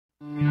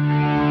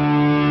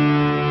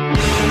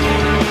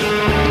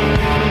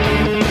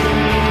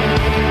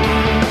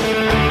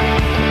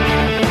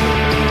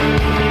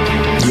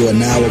are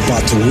now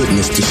about to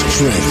witness the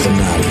strength of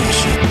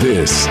knowledge.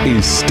 This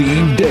is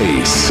Steve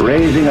Deace.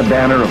 Raising a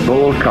banner of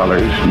bold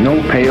colors,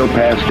 no pale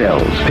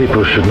pastels.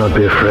 People should not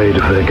be afraid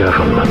of their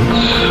governments.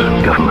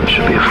 Governments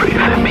should be afraid of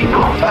their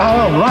people.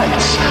 Our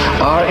rights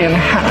are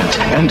inherent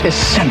and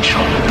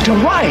essential,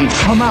 derived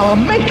from our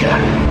Maker.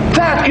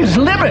 That is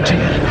liberty.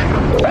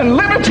 And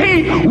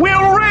liberty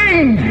will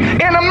reign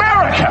in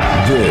America.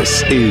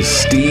 This is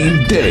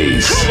Steve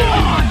Deace.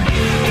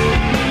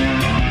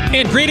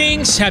 And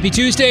greetings. Happy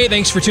Tuesday.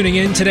 Thanks for tuning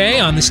in today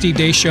on the Steve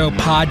Deace Show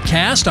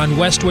podcast on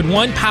Westwood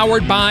One,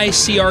 powered by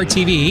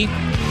CRTV.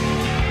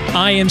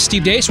 I am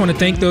Steve Deace. I want to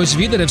thank those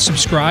of you that have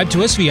subscribed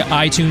to us via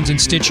iTunes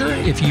and Stitcher.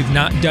 If you've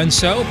not done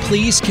so,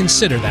 please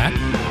consider that.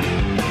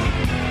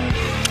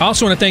 I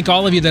also want to thank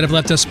all of you that have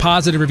left us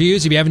positive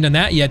reviews. If you haven't done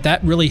that yet,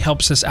 that really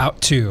helps us out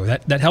too.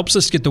 That helps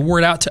us get the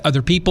word out to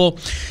other people.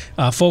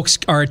 Folks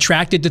are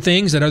attracted to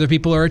things that other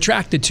people are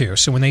attracted to.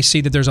 So when they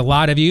see that there's a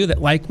lot of you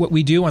that like what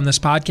we do on this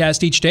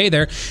podcast each day,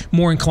 they're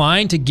more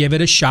inclined to give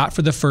it a shot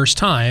for the first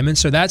time. And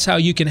so that's how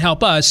you can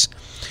help us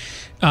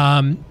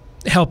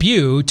help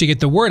you to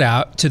get the word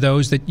out to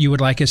those that you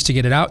would like us to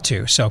get it out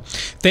to. So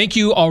thank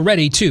you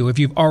already too if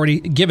you've already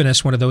given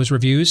us one of those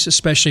reviews,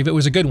 especially if it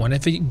was a good one.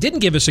 If you didn't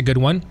give us a good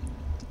one,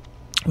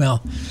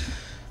 well,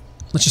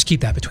 let's just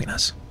keep that between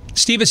us.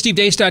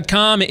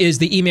 Steve@stevedeace.com is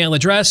the email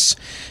address.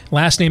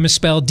 Last name is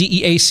spelled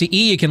Deace.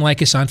 You can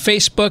like us on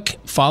Facebook,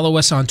 follow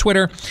us on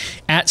Twitter,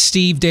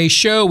 @Steve Deace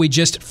Show. We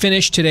just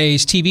finished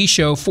today's TV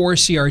show for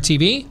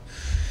CRTV.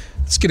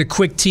 Let's get a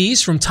quick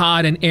tease from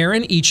Todd and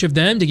Aaron, each of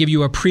them, to give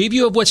you a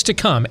preview of what's to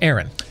come.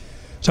 Aaron.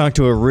 Talked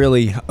to a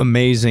really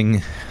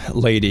amazing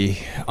lady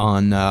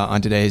on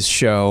today's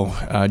show,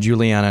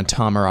 Juliana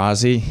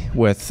Tamarasi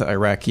with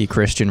Iraqi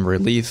Christian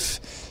Relief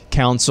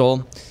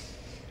Council.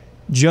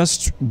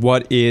 Just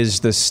what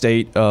is the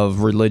state of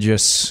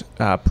religious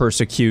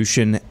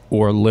persecution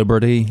or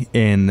liberty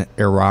in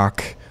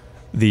Iraq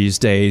these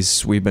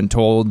days? We've been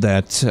told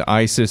that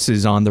ISIS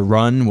is on the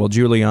run. Well,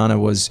 Juliana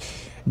was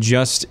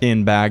just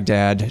in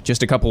Baghdad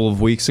just a couple of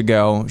weeks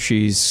ago.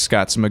 She's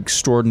got some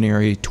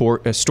extraordinary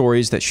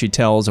stories that she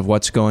tells of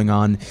what's going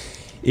on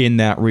in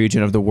that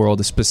region of the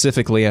world,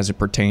 specifically as it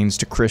pertains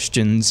to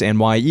Christians, and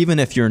why, even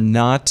if you're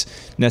not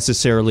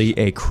necessarily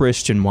a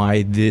Christian,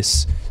 why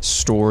this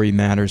story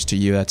matters to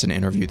you. That's an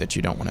interview that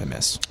you don't want to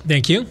miss.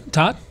 Thank you.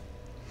 Todd?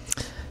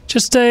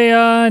 Just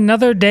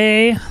another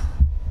day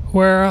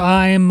where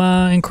I'm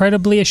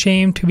incredibly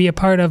ashamed to be a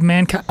part of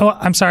mankind. Oh,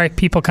 I'm sorry,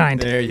 peoplekind.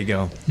 There you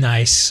go.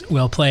 Nice.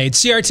 Well played.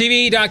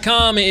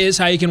 CRTV.com is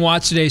how you can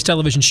watch today's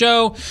television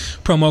show.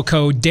 Promo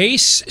code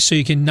DACE, so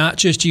you can not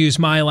just use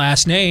my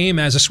last name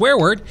as a swear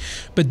word,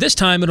 but this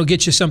time it'll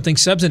get you something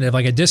substantive,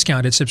 like a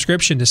discounted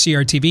subscription to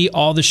CRTV.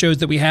 All the shows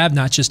that we have,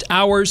 not just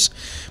ours,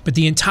 but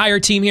the entire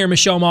team here,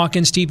 Michelle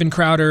Malkin, Stephen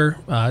Crowder,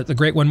 the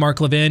great one,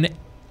 Mark Levin,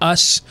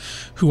 us,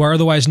 who are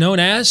otherwise known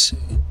as,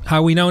 how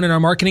are we known in our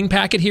marketing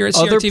packet here at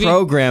CRTV? Other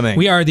programming.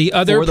 We are the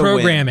other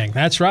programming.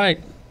 That's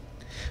right.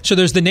 So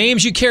there's the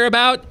names you care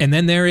about, and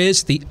then there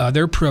is the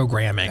other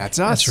programming. That's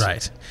us. That's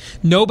right.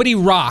 Nobody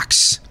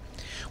rocks.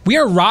 We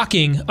are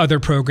rocking other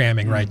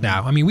programming right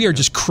now. I mean, we are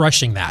just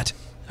crushing that,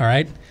 all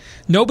right?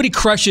 Nobody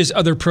crushes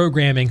other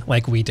programming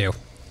like we do.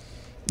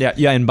 Yeah,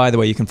 and by the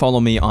way, you can follow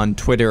me on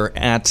Twitter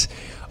at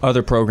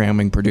Other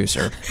Programming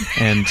Producer,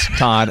 and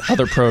Todd,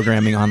 Other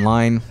Programming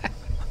Online.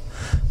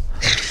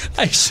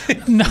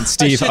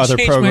 Steve, Other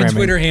change Programming. my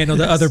Twitter handle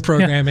to Other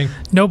Programming.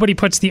 Yeah. Nobody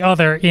puts the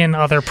other in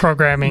Other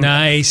Programming.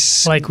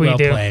 Nice. Like we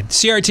do. Played.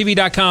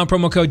 CRTV.com,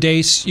 promo code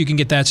DACE. You can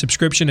get that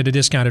subscription at a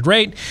discounted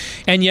rate.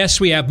 And yes,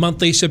 we have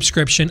monthly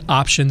subscription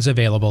options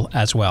available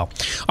as well.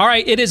 All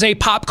right, it is a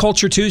Pop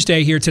Culture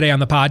Tuesday here today on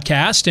the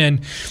podcast, and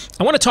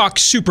I want to talk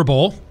Super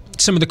Bowl,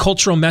 some of the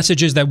cultural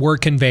messages that were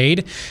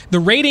conveyed. The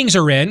ratings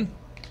are in.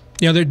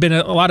 You know, there'd been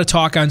a lot of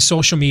talk on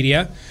social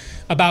media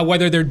about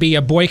whether there'd be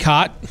a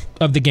boycott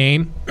of the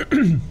game,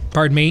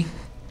 pardon me,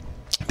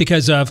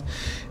 because of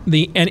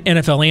the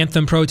NFL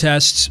anthem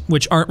protests,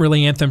 which aren't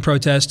really anthem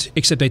protests,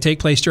 except they take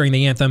place during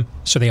the anthem,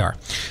 so they are,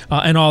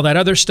 and all that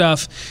other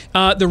stuff.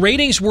 The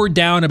ratings were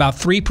down about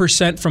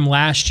 3% from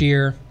last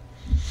year.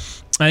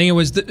 I think it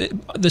was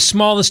the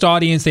smallest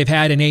audience they've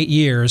had in 8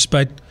 years,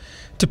 but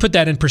to put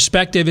that in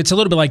perspective, it's a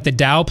little bit like the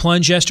Dow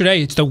plunge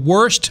yesterday. It's the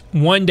worst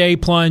one-day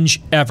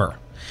plunge ever.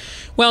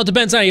 Well, it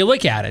depends on how you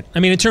look at it. I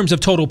mean, in terms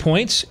of total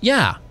points,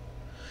 yeah.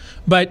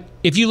 But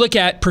if you look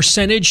at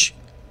percentage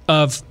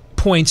of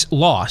points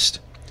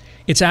lost,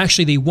 it's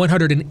actually the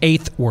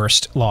 108th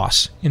worst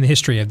loss in the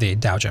history of the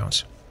Dow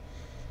Jones.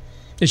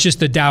 It's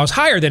just the Dow's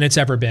higher than it's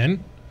ever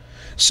been.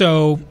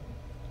 So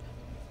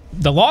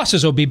the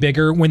losses will be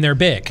bigger when they're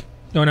big.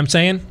 Know what I'm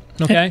saying?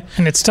 Okay.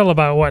 And it's still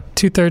about, what,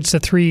 2/3 to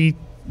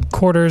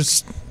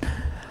 3/4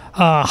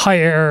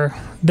 higher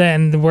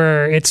than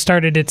where it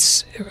started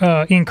its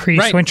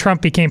increase when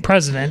Trump became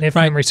president, if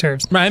memory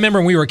serves. Right. I remember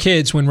when we were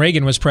kids, when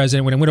Reagan was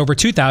president, when it went over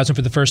 2,000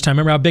 for the first time.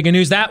 Remember how big a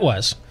news that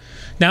was?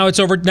 Now it's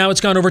over. Now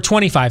it's gone over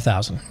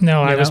 25,000.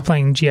 No, I was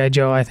playing G.I.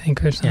 Joe, I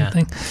think, or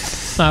something.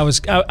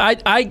 Yeah.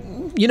 I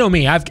you know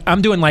me.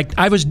 I'm doing like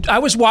I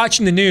was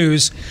watching the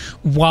news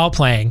while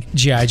playing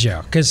G.I.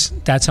 Joe because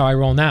that's how I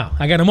roll now.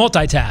 I got to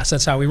multitask.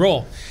 That's how we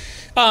roll.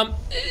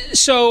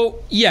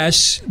 So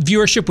yes,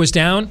 viewership was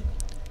down.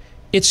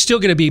 It's still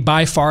going to be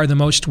by far the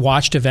most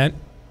watched event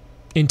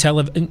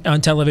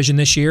on television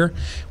this year.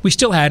 We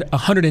still had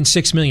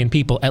 106 million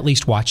people at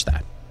least watch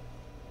that.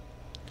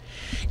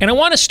 And I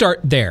want to start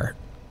there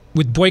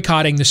with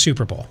boycotting the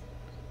Super Bowl.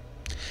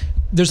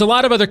 There's a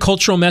lot of other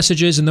cultural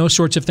messages and those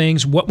sorts of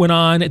things. What went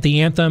on at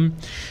the anthem,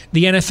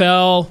 the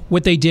NFL,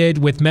 what they did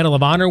with Medal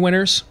of Honor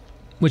winners,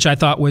 which I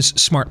thought was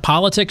smart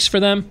politics for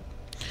them,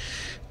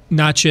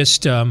 not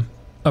just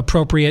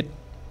appropriate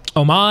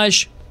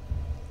homage.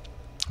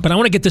 But I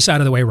want to get this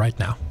out of the way right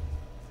now.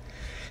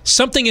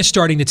 Something is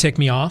starting to tick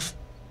me off,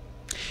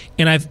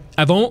 and I've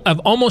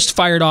almost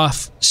fired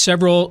off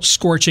several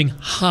scorching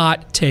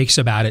hot takes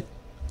about it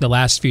the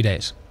last few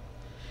days.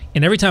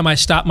 And every time I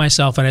stopped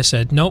myself and I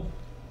said, nope,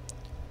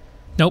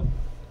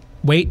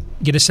 wait,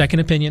 get a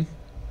second opinion.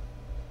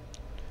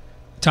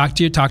 Talk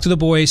to the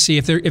boys, see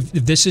if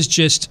this is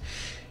just,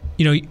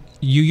 you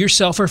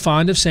yourself are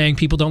fond of saying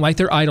people don't like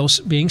their idols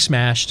being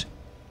smashed.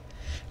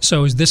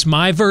 So is this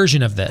my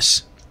version of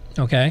this?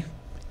 Okay?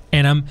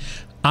 And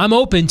I'm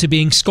open to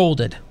being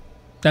scolded.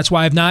 That's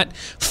why I've not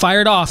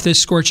fired off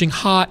this scorching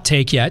hot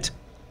take yet.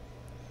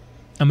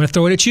 I'm going to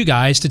throw it at you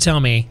guys to tell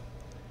me,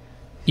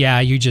 yeah,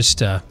 you're just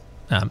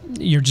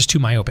too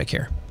myopic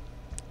here.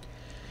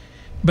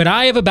 But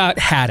I have about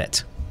had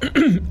it,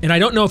 and I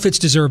don't know if it's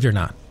deserved or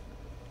not.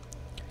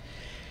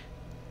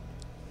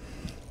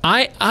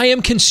 I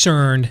am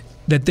concerned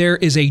that there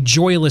is a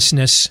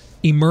joylessness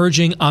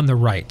emerging on the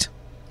right,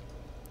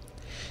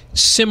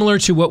 similar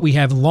to what we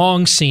have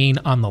long seen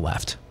on the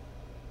left.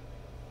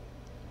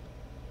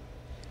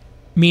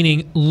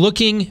 Meaning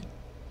looking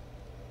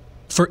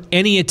for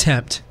any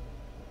attempt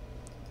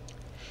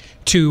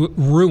to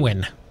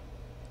ruin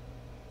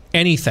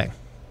anything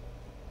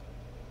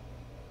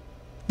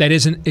that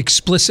isn't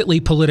explicitly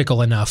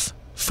political enough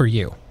for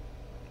you.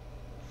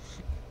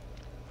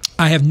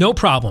 I have no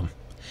problem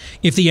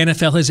if the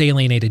NFL has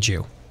alienated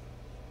you.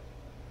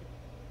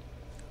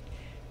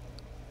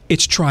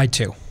 It's tried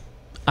to.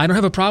 I don't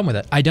have a problem with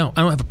it. I don't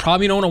have a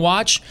problem. You don't want to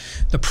watch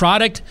the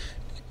product.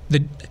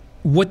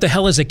 What the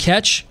hell is a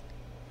catch?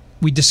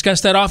 We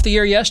discussed that off the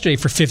air yesterday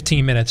for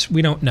 15 minutes.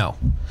 We don't know.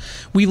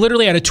 We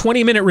literally had a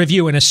 20-minute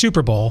review in a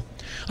Super Bowl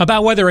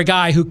about whether a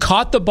guy who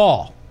caught the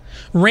ball,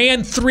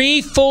 ran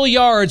 3 full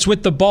yards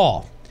with the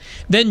ball,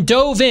 then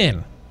dove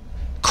in,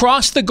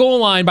 crossed the goal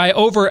line by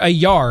over a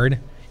yard,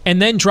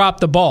 and then dropped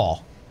the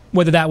ball,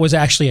 whether that was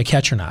actually a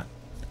catch or not.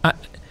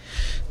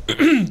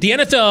 The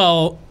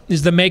NFL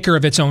is the maker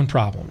of its own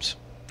problems,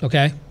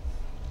 okay?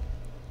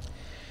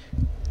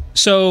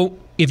 So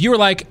if you were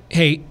like,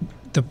 hey,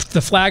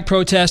 the flag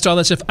protest, all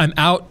that stuff, I'm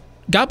out,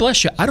 God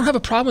bless you. I don't have a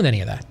problem with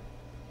any of that.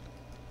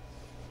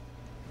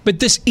 But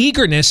this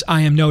eagerness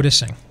I am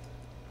noticing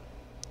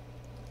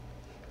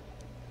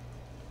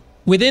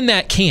within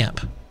that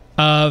camp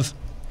of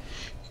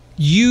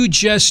you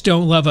just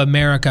don't love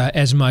America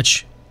as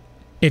much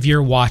if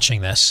you're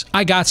watching this.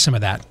 I got some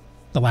of that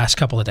the last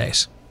couple of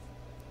days.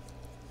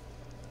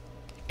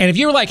 And if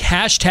you're like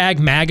hashtag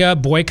MAGA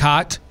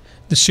boycott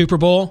the Super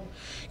Bowl,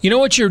 you know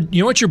what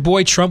your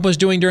boy Trump was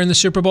doing during the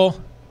Super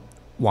Bowl?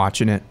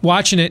 Watching it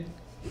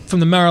from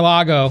the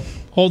Mar-a-Lago,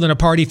 holding a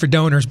party for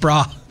donors,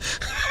 brah.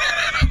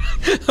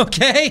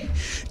 Okay?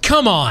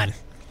 Come on.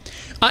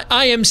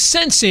 I am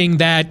sensing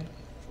that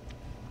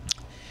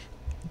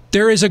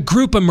there is a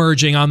group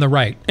emerging on the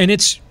right, and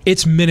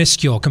it's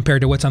minuscule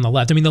compared to what's on the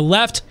left. I mean, the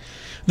left,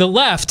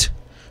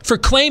 for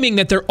claiming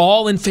that they're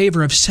all in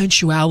favor of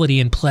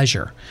sensuality and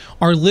pleasure,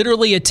 are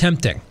literally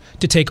attempting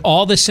to take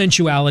all the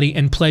sensuality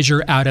and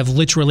pleasure out of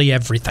literally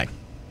everything.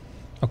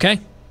 Okay?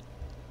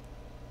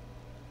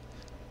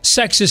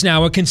 Sex is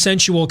now a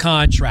consensual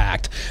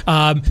contract.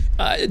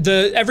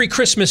 Every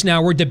Christmas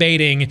now we're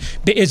debating,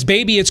 is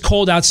Baby It's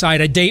Cold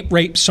Outside a date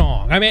rape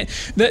song? I mean,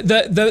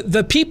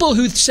 the people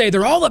who say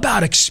they're all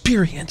about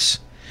experience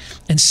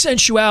and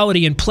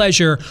sensuality and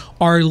pleasure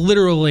are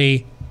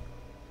literally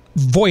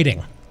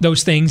voiding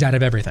those things out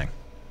of everything.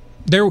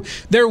 They're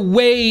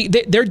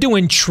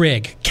doing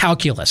trig,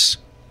 calculus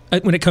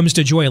when it comes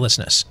to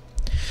joylessness.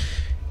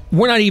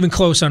 We're not even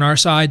close on our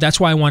side. That's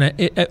why I want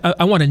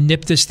to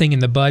nip this thing in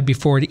the bud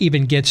before it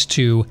even gets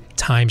to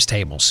times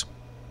tables.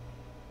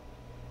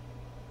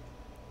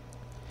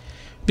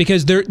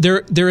 Because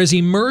there is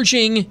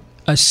emerging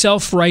a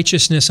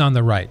self-righteousness on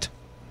the right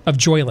of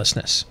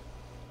joylessness.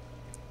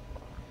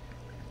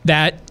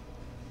 That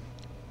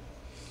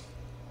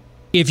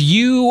if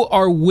you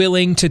are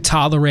willing to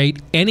tolerate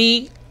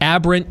any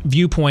aberrant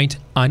viewpoint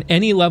on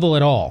any level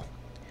at all,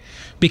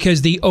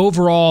 because the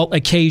overall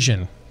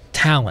occasion,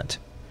 talent,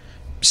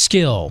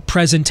 skill,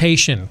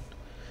 presentation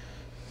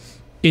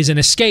is an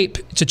escape.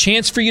 It's a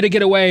chance for you to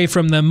get away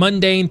from the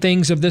mundane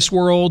things of this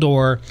world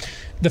or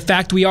the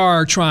fact we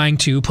are trying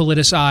to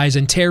politicize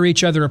and tear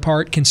each other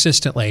apart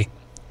consistently.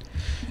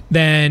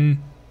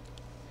 Then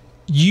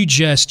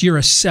you're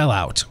a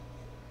sellout.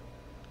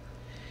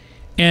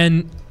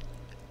 And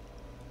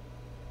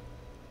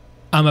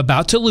I'm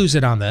about to lose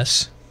it on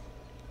this.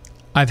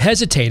 I've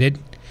hesitated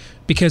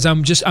because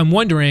I'm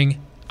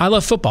wondering, I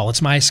love football.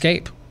 It's my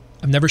escape.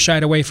 I've never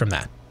shied away from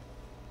that.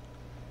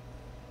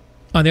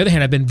 On the other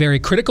hand, I've been very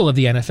critical of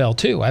the NFL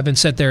too. I've been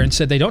sat there and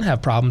said they don't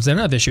have problems, they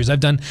don't have issues. I've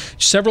done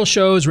several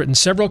shows, written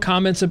several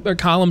comments or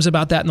columns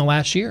about that in the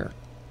last year.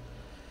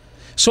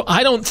 So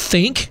I don't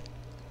think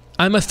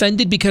I'm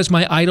offended because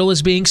my idol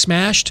is being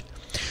smashed.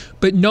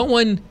 But no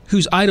one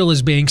whose idol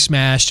is being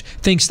smashed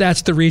thinks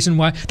that's the reason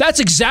why. That's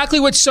exactly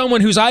what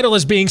someone whose idol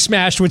is being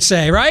smashed would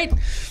say, right?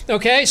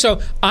 Okay,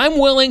 so I'm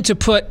willing to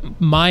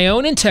put my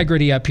own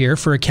integrity up here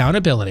for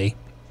accountability.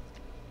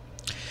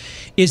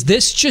 Is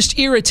this just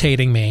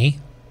irritating me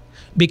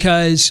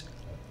because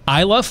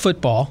I love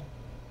football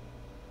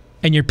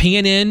and you're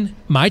peeing in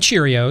my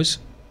Cheerios?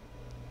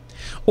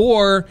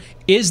 Or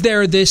is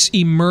there this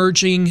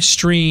emerging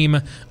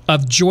stream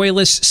of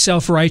joyless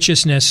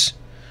self-righteousness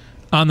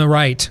on the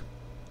right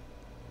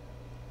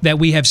that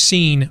we have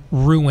seen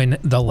ruin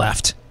the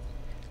left?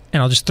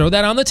 And I'll just throw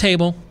that on the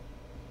table.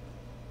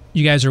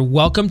 You guys are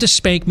welcome to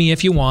spank me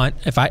if you want.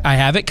 If I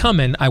have it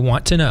coming, I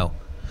want to know.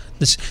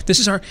 This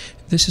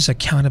is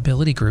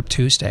Accountability Group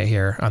Tuesday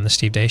here on the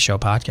Steve Deace Show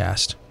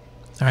podcast.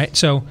 All right,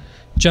 so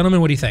gentlemen,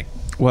 what do you think?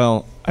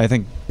 Well, I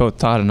think both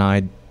Todd and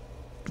I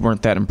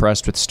weren't that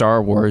impressed with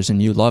Star Wars,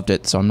 and you loved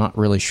it, so I'm not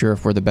really sure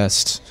if we're the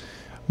best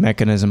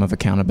mechanism of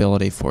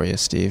accountability for you,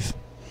 Steve.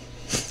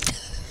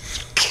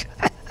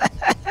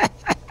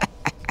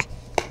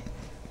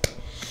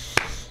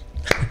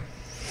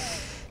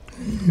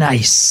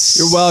 Nice.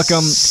 You're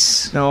welcome.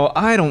 No,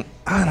 I don't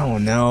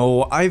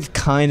know. I've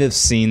kind of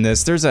seen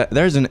this. There's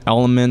an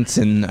element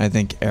in, I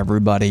think,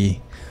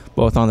 everybody,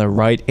 both on the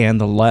right and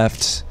the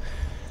left,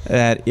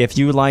 that if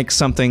you like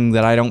something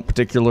that I don't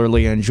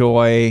particularly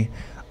enjoy,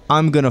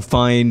 I'm going to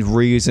find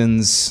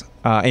reasons,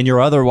 and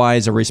you're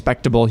otherwise a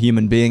respectable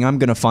human being, I'm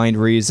going to find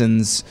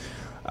reasons,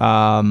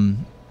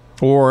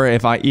 or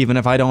if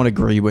I don't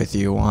agree with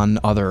you on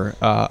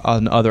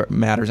other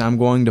matters, I'm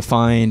going to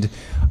find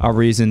a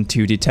reason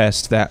to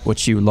detest that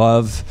which you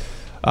love,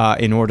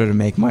 in order to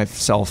make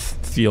myself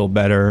feel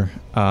better.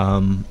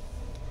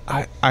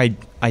 I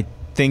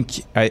think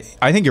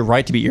you're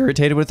right to be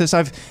irritated with this.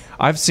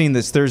 I've seen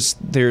this.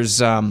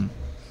 There's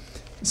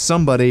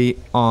somebody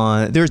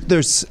on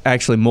there's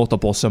actually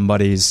multiple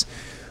somebodies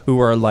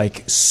who are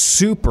like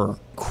super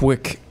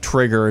quick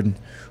triggered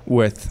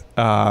with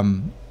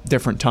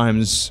different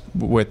times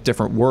with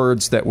different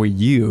words that we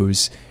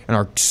use, and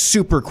are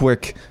super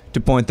quick to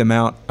point them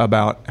out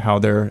about how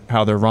they're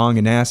wrong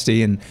and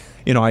nasty. And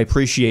I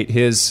appreciate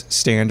his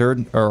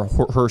standard or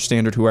her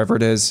standard, whoever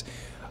it is,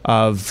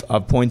 of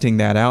pointing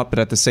that out. But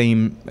at the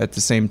same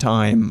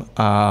time,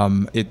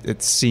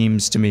 it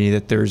seems to me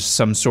that there's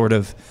some sort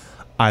of,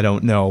 I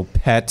don't know,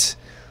 pet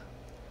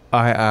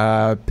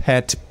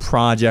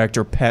project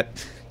or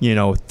pet,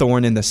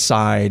 thorn in the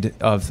side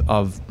of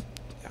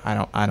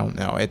I don't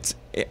know.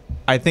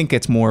 I think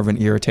it's more of an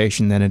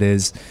irritation than it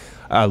is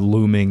a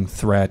looming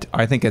threat.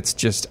 I think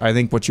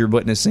what you're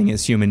witnessing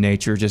is human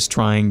nature just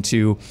trying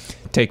to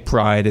take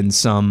pride in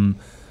some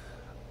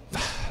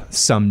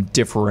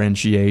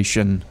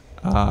differentiation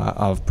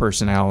of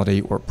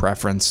personality or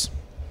preference.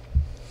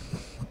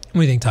 What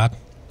do you think, Todd?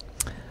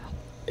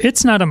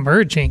 It's not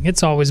emerging.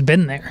 It's always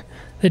been there.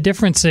 The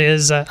difference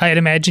is, I'd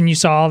imagine you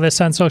saw all this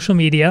on social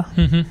media,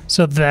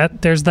 so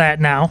that there's that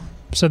now.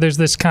 So there's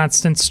this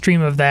constant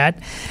stream of that.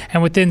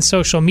 And within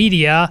social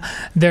media,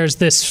 there's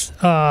this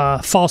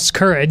false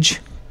courage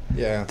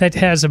that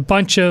has a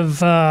bunch of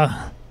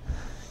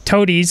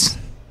toadies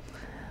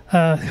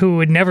who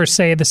would never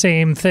say the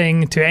same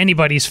thing to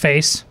anybody's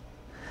face,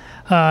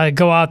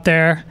 go out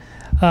there,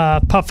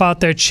 puff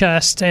out their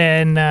chest,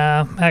 and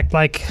act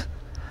like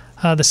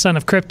the son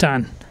of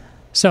Krypton.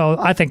 So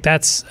I think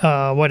that's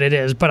what it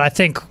is. But I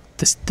think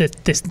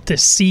the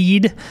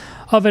seed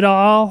of it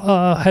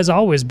all has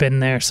always been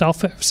there.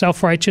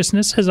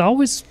 Self-righteousness has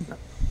always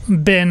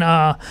been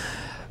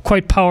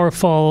quite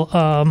powerful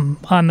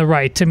on the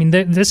right. I mean,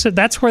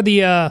 that's where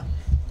the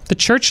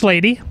church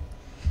lady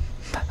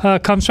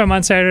comes from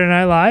on Saturday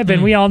Night Live,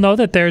 and we all know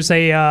that there's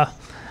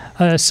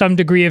some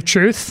degree of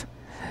truth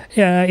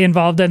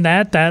involved in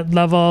that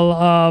level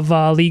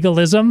of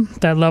legalism,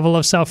 that level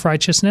of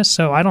self-righteousness.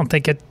 So I don't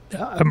think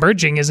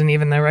emerging isn't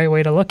even the right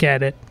way to look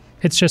at it.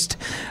 It's just,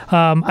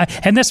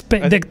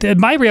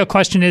 my real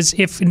question is,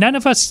 if none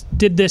of us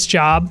did this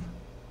job,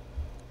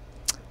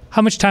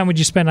 how much time would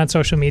you spend on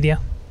social media?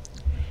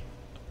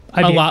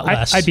 A lot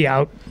less. I'd be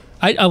out.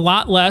 A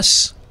lot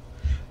less.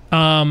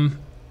 I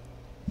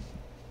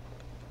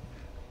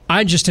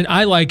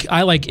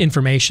like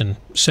information,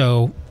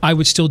 so I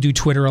would still do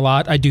Twitter a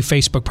lot. I do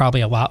Facebook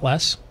probably a lot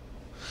less.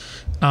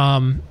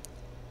 But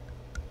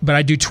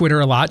I do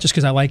Twitter a lot just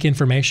because I like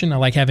information. I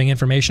like having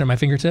information at my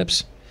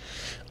fingertips.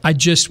 I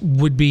just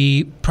would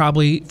be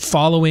probably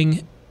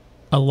following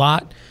a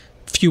lot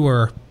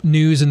fewer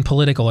news and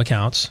political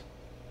accounts,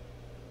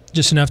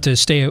 just enough to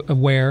stay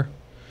aware.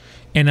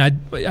 and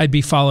I'd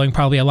be following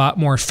probably a lot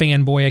more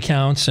fanboy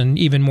accounts and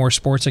even more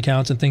sports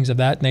accounts and things of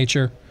that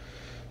nature,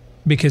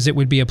 because it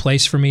would be a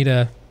place for me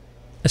to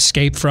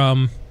escape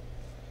from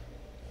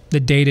the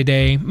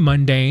day-to-day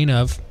mundane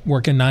of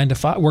working 9 to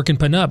 5, working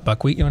pinup,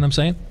 buckwheat. You know what I'm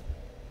saying?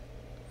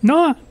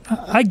 No,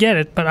 I get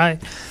it, but I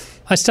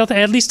still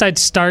at least I'd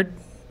start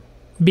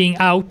being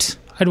out.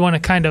 I'd want to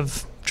kind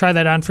of try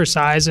that on for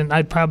size, and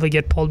I'd probably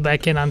get pulled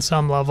back in on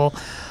some level.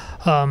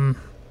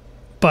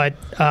 But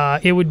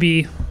it would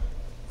be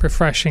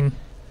refreshing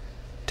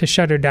to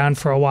shut her down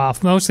for a while,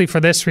 mostly for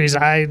this reason.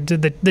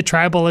 The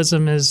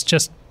tribalism is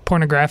just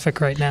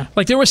pornographic right now.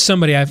 Like, there was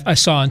somebody I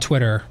saw on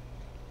Twitter,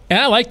 and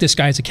I like this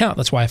guy's account.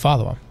 That's why I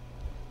follow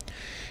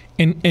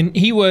him. And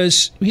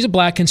he's a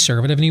black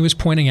conservative, and he was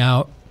pointing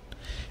out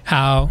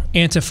how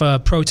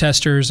Antifa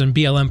protesters and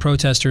BLM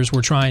protesters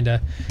were trying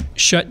to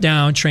shut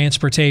down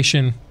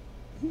transportation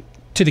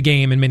to the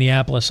game in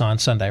Minneapolis on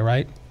Sunday,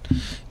 right?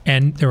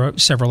 And there were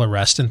several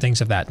arrests and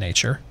things of that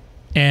nature.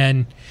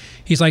 And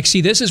he's like, see,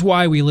 this is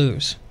why we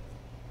lose.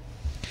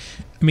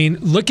 I mean,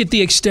 look at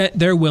the extent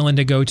they're willing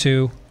to go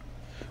to.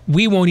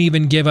 We won't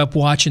even give up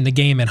watching the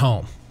game at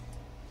home.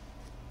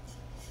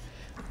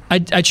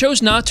 I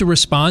chose not to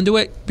respond to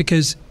it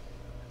because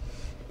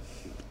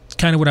it's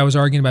kind of what I was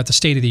arguing about the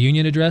State of the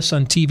Union address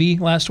on TV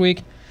last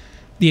week.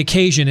 The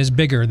occasion is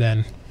bigger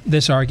than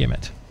this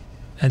argument.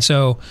 And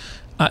so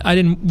I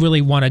didn't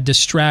really want to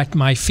distract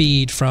my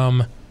feed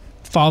from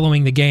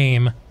following the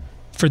game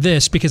for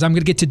this, because I'm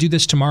going to get to do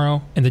this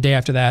tomorrow and the day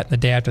after that and the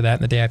day after that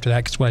and the day after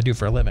that, because it's what I do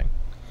for a living.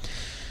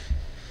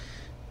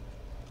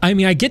 I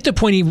mean, I get the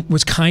point he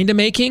was kind of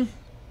making.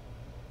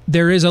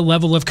 There is a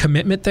level of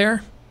commitment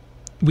there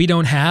we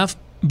don't have,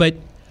 but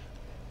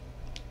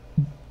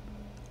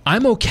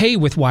I'm okay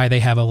with why they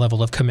have a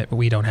level of commitment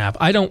we don't have.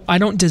 I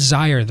don't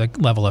desire the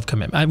level of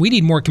commitment. We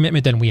need more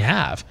commitment than we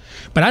have,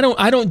 but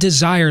I don't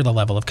desire the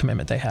level of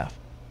commitment they have.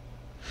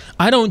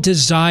 I don't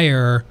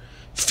desire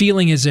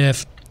feeling as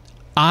if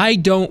I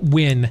don't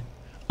win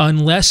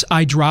unless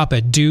I drop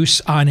a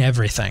deuce on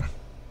everything.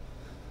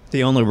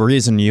 The only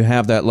reason you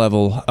have that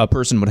level, a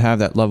person would have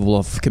that level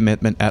of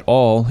commitment at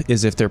all,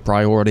 is if their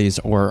priorities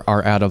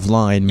are out of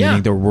line,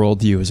 meaning their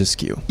worldview is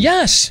askew.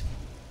 Yes.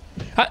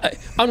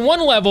 On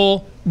one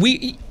level,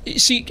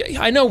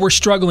 I know we're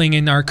struggling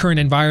in our current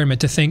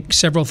environment to think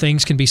several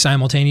things can be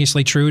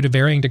simultaneously true to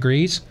varying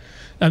degrees.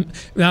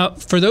 Now,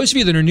 for those of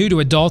you that are new to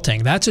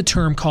adulting, that's a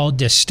term called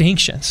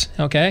distinctions,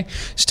 okay?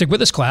 Stick with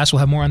this, class. We'll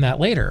have more on that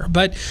later.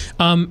 But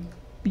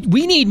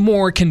we need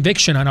more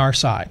conviction on our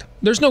side.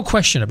 There's no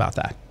question about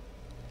that.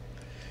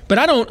 But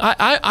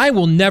I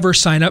will never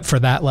sign up for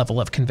that level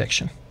of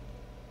conviction,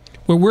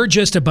 where we're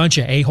just a bunch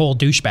of a-hole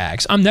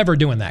douchebags. I'm never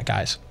doing that,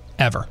 guys,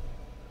 ever.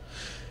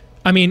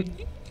 I mean,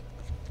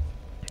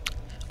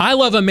 I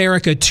love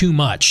America too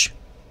much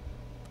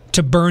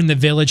to burn the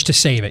village to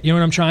save it. You know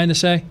what I'm trying to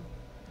say?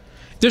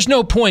 There's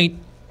no point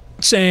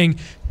saying,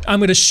 I'm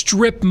going to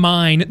strip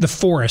mine the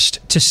forest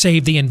to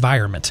save the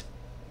environment.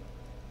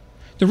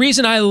 The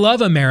reason I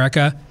love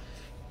America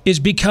is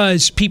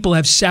because people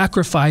have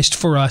sacrificed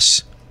for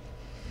us.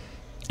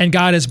 And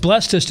God has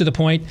blessed us to the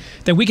point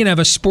that we can have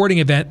a sporting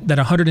event that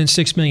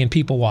 106 million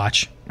people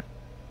watch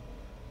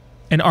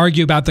and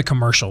argue about the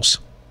commercials.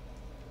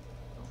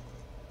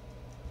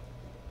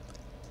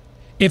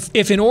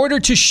 If in order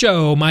to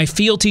show my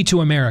fealty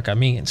to America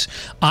means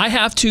I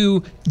have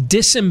to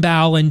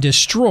disembowel and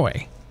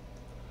destroy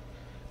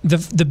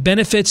the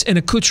benefits and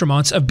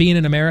accoutrements of being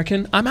an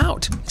American, I'm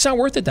out. It's not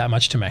worth it that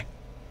much to me.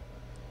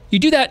 You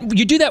do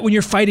that when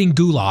you're fighting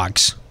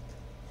gulags.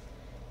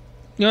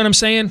 You know what I'm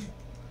saying?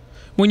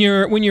 When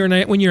you're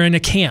in a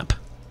camp,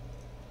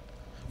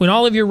 when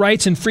all of your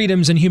rights and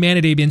freedoms and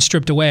humanity have been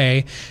stripped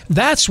away,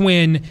 that's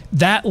when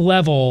that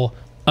level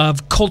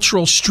of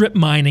cultural strip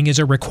mining is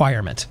a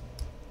requirement.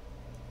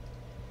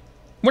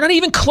 We're not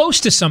even close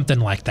to something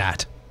like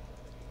that.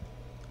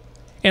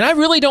 And I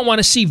really don't want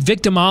to see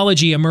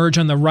victimology emerge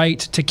on the right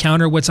to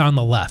counter what's on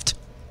the left.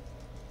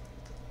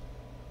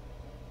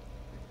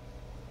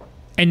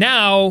 And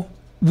now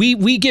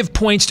we give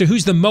points to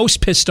who's the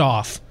most pissed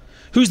off,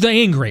 who's the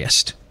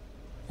angriest.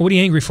 What are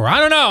you angry for? I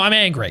don't know, I'm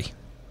angry.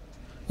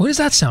 What does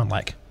that sound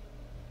like?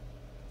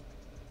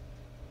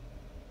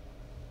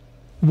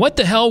 What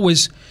the hell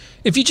was,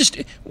 if you just,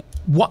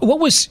 what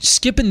was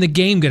skipping the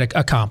game going to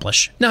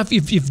accomplish? Now, if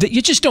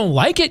you just don't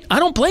like it, I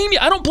don't blame you.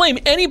 I don't blame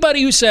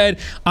anybody who said,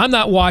 I'm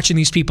not watching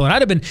these people.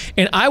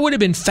 And I would have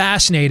been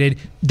fascinated.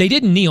 They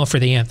didn't kneel for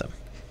the anthem.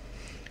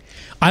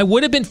 I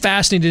would have been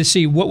fascinated to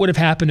see what would have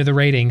happened to the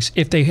ratings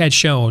if they had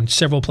shown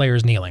several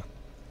players kneeling.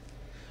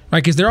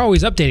 Right? Because they're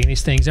always updating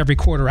these things every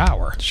quarter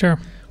hour. Sure.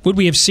 Would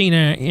we have seen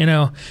I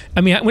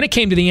mean, when it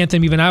came to the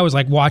anthem, even I was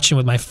like watching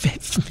with my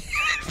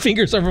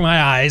fingers over my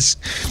eyes.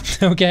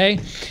 Okay?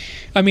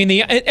 I mean,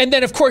 and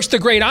then, of course, the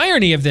great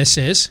irony of this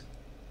is,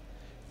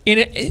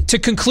 to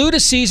conclude a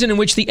season in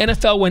which the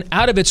NFL went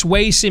out of its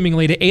way,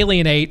 seemingly, to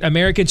alienate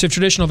Americans of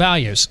traditional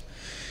values,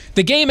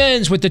 the game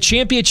ends with the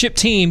championship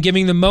team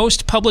giving the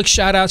most public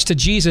shout-outs to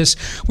Jesus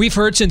we've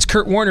heard since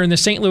Kurt Warner and the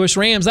St. Louis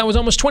Rams. That was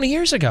almost 20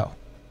 years ago.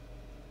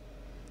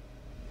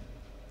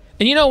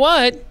 And you know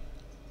what?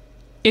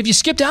 If you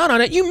skipped out on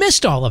it, you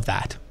missed all of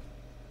that.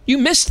 You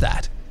missed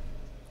that.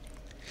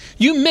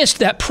 You missed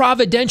that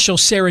providential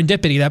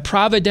serendipity, that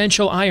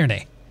providential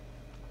irony.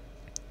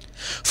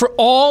 For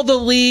all the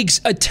league's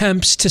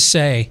attempts to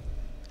say,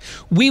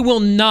 we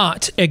will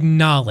not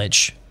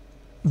acknowledge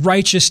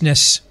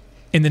righteousness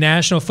in the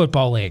National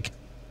Football League,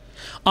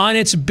 on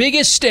its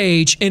biggest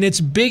stage, in its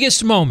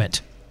biggest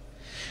moment,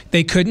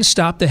 they couldn't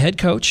stop the head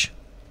coach.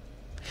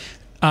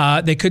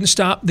 They couldn't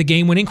stop the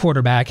game-winning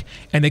quarterback,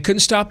 and they couldn't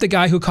stop the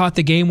guy who caught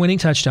the game-winning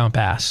touchdown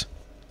pass.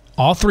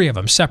 All three of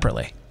them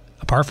separately,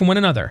 apart from one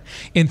another,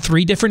 in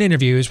 3 different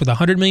interviews with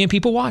 100 million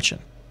people watching,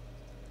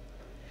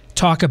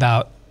 talk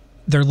about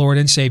their Lord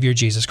and Savior,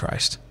 Jesus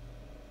Christ.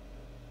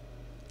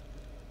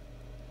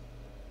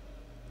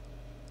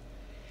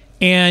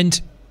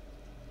 And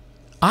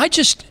I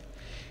just...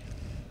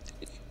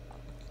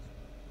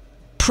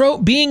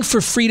 being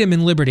for freedom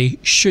and liberty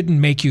shouldn't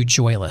make you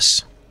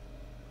joyless.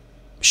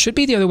 Should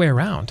be the other way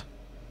around.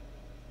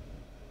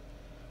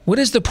 What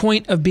is the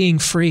point of being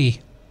free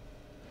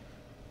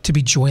to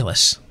be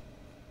joyless?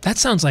 That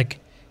sounds like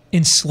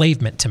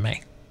enslavement to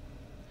me.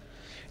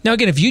 Now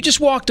again, if you just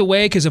walked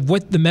away because of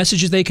what the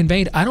messages they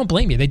conveyed, I don't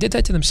blame you. They did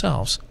that to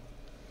themselves.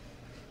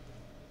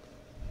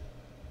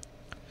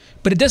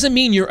 But it doesn't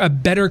mean you're a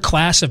better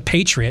class of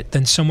patriot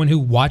than someone who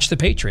watched the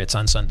Patriots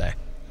on Sunday.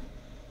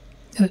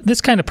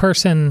 This kind of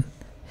person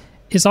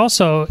is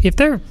also, if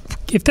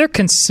they're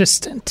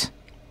consistent,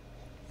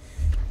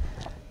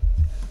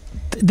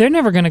 they're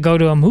never going to go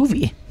to a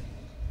movie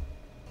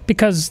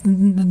because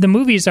the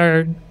movies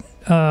are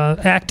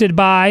acted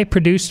by,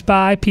 produced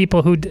by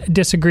people who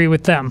disagree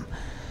with them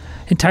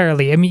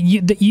entirely. I mean,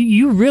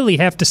 you really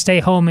have to stay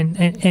home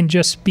and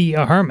just be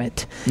a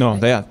hermit. No,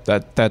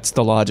 that's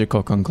the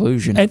logical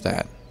conclusion of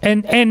that.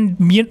 And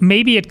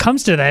maybe it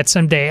comes to that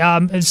someday.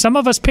 Some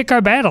of us pick our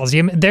battles.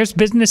 There's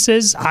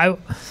businesses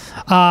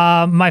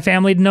my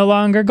family no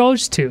longer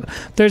goes to.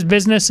 There's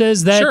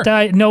businesses that sure.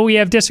 I know we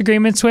have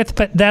disagreements with,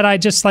 but that I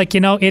just like,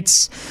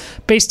 it's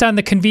based on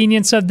the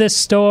convenience of this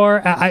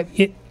store.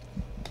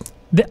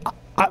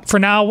 For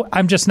now,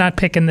 I'm just not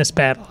picking this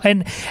battle.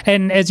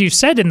 And as you've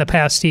said in the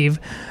past, Steve,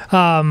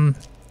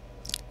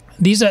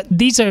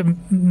 these are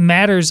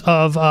matters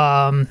of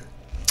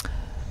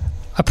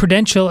a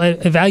prudential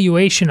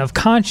evaluation of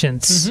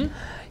conscience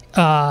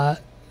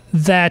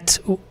that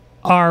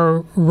are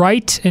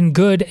right and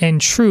good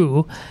and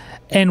true,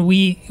 and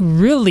we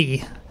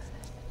really,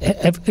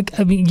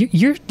 I mean,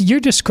 you're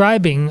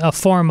describing a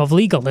form of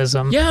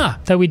legalism. Yeah.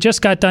 That we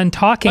just got done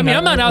talking. I mean,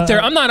 I'm not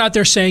out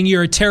there saying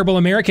you're a terrible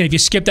American if you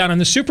skipped out on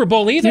the Super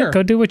Bowl either. Yeah,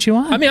 go do what you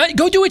want. I mean,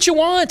 go do what you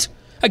want.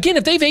 Again,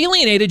 if they've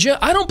alienated you,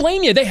 I don't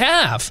blame you. They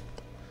have.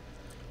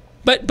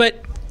 But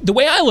the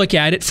way I look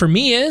at it, for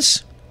me,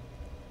 is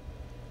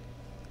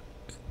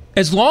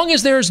as long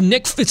as there's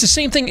it's the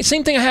same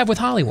thing I have with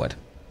Hollywood.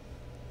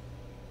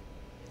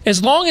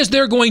 As long as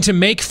they're going to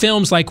make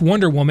films like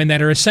Wonder Woman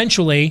that are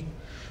essentially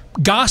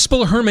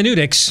gospel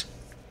hermeneutics,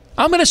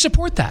 I'm going to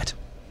support that.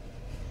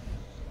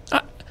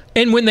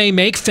 And when they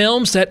make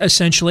films that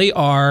essentially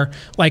are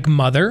like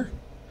Mother,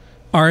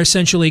 are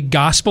essentially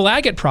gospel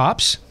agate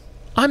props,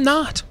 I'm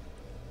not.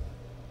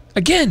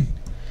 Again,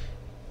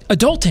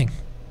 adulting.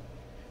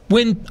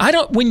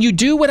 When you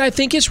do what I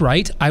think is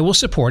right, I will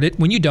support it.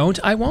 When you don't,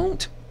 I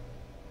won't.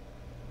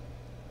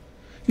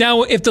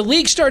 Now, if the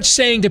league starts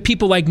saying to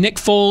people like Nick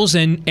Foles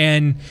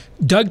and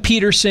Doug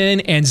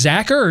Peterson and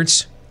Zach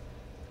Ertz,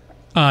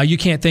 you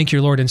can't thank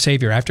your Lord and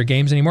Savior after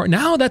games anymore,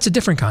 now that's a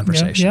different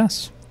conversation. Yeah,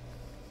 yes.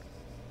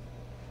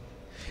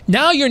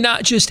 Now you're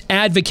not just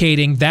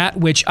advocating that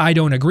which I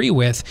don't agree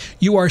with,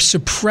 you are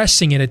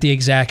suppressing it at the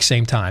exact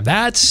same time.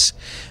 That's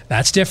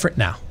different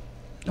now,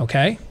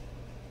 okay?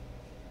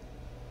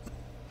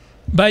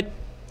 But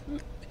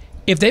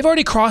if they've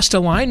already crossed a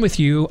line with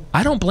you,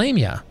 I don't blame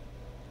you.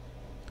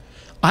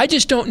 I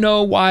just don't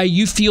know why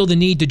you feel the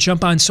need to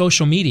jump on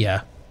social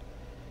media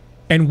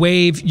and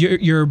wave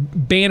your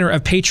banner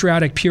of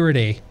patriotic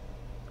purity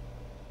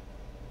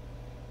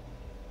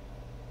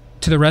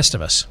to the rest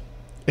of us.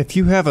 If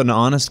you have an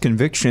honest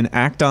conviction,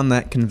 act on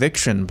that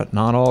conviction, but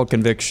not all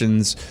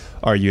convictions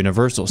are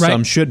universal. Right.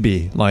 Some should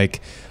be,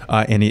 like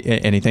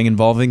anything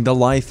involving the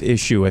life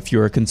issue. If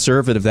you're a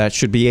conservative, that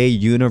should be a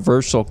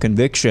universal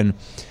conviction.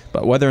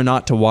 But whether or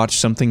not to watch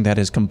something that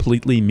is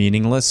completely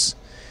meaningless,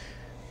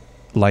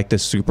 like the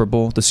Super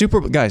Bowl, the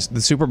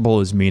Super Bowl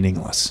is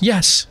meaningless.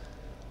 Yes.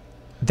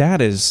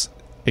 That is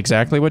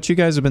exactly what you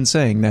guys have been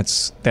saying.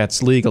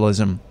 That's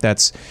legalism.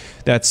 That's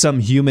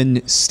some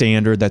human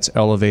standard that's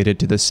elevated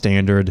to the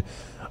standard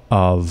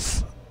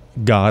of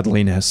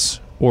godliness,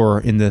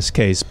 or in this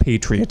case,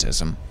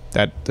 patriotism.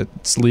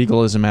 That's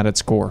legalism at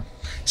its core.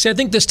 See, I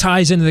think this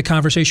ties into the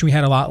conversation we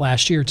had a lot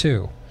last year,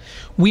 too.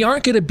 We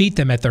aren't going to beat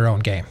them at their own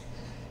game.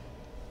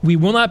 We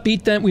will not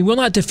beat them. We will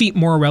not defeat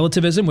moral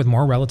relativism with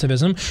moral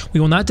relativism. We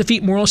will not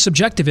defeat moral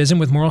subjectivism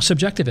with moral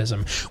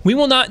subjectivism. We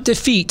will not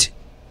defeat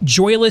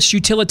joyless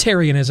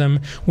utilitarianism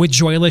with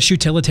joyless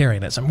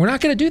utilitarianism. We're not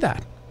going to do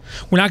that.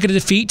 We're not going to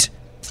defeat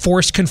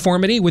forced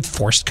conformity with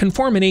forced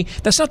conformity.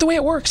 That's not the way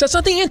it works. That's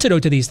not the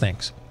antidote to these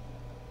things.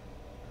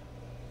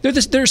 They're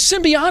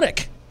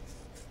symbiotic.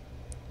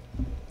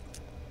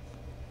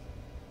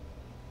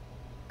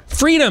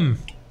 Freedom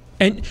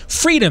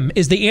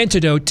is the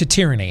antidote to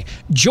tyranny.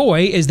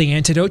 Joy is the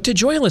antidote to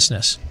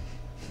joylessness.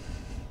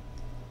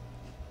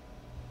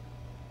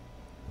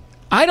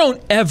 I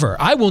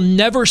will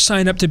never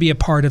sign up to be a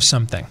part of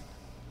something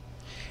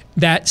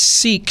that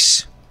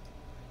seeks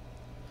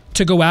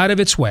to go out of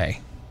its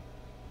way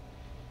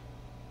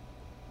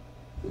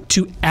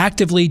to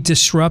actively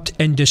disrupt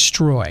and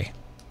destroy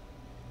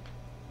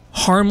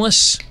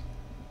harmless,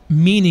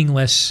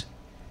 meaningless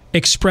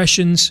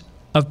expressions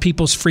of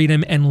people's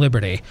freedom and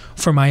liberty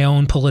for my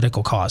own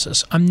political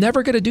causes. I'm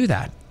never going to do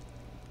that.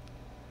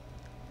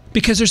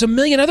 Because there's a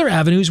million other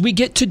avenues we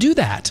get to do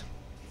that.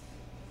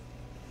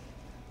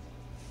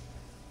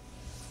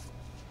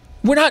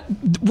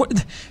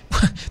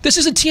 This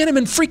isn't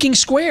Tiananmen freaking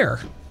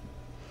Square.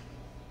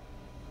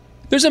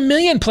 There's a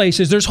million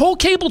places. There's whole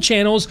cable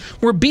channels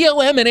where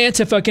BLM and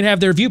Antifa can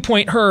have their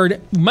viewpoint heard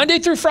Monday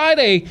through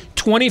Friday,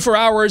 24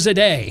 hours a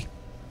day.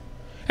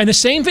 And the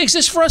same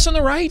exists for us on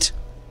the right.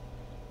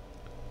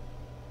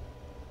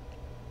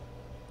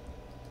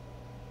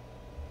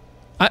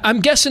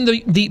 I'm guessing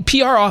the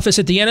PR office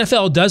at the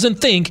NFL doesn't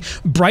think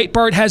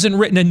Breitbart hasn't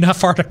written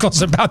enough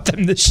articles about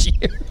them this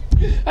year.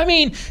 I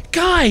mean,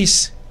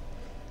 guys,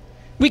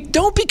 we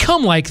don't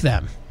become like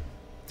them.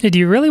 Hey, do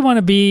you really want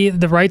to be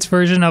the right's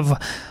version of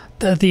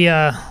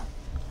the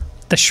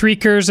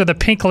shriekers or the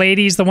pink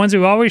ladies, the ones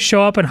who always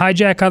show up and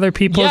hijack other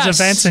people's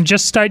events and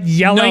just start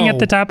yelling at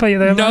the top of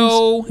their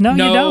lungs? No, you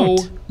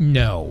don't.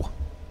 No.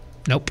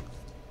 Nope.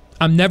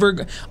 I'm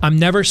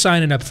never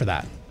signing up for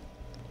that.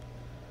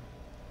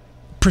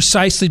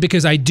 Precisely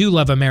because I do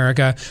love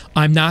America,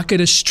 I'm not going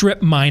to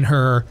strip mine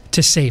her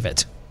to save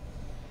it.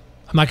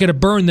 I'm not going to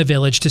burn the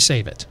village to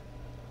save it.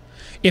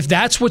 If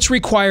that's what's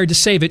required to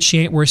save it, she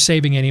ain't worth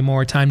saving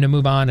anymore. Time to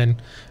move on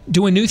and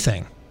do a new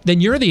thing. Then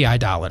you're the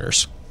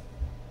idolaters.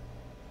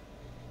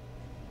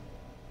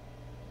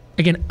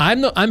 Again,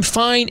 I'm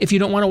fine if you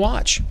don't want to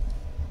watch.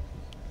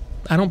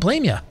 I don't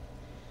blame you.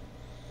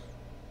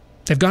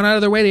 They've gone out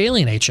of their way to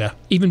alienate you,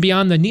 even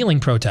beyond the kneeling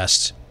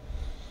protests.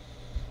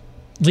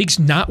 League's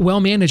not well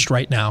managed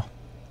right now.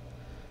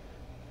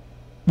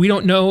 We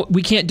don't know.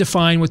 We can't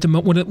define what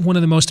one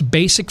of the most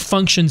basic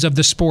functions of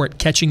the sport,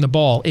 catching the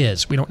ball,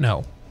 is. We don't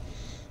know.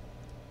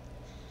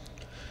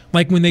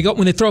 Like when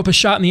they throw up a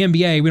shot in the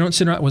NBA, we don't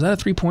sit around. Was that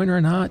a 3-pointer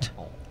or not?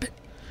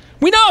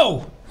 We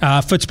know.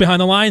 Foot's behind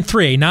the line,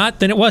 3. Not,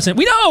 then it wasn't.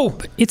 We know.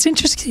 It's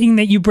interesting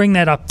that you bring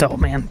that up, though,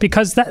 man,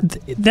 because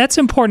that's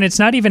important. It's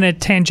not even a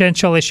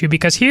tangential issue,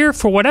 because here,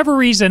 for whatever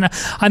reason,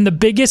 on the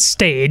biggest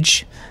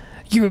stage,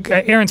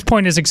 Aaron's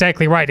point is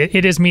exactly right.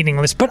 It is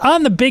meaningless. But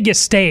on the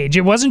biggest stage,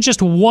 it wasn't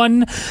just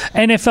one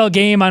NFL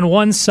game on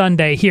one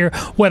Sunday here,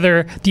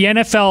 whether the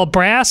NFL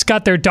brass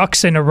got their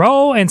ducks in a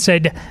row and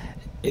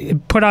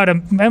put out a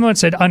memo and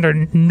said,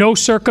 under no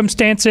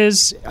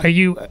circumstances are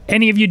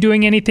any of you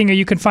doing anything, or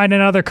you can find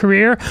another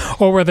career,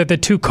 or whether the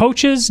two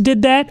coaches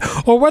did that,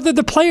 or whether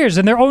the players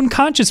in their own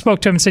conscience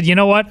spoke to them and said, you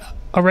know what,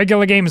 a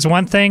regular game is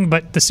one thing,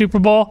 but the Super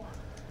Bowl,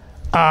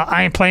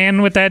 I ain't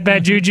playing with that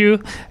bad juju.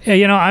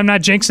 I'm not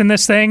jinxing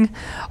this thing.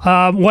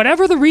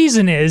 Whatever the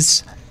reason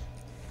is,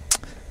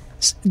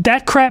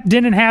 that crap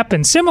didn't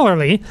happen.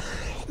 Similarly,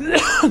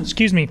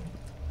 excuse me,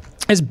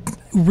 as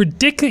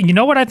ridiculous. You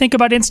know what I think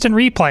about instant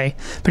replay?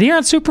 But here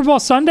on Super Bowl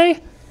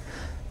Sunday,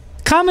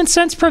 common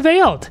sense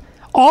prevailed.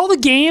 All the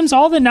games,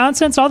 all the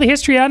nonsense, all the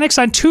histrionics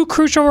on 2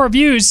 crucial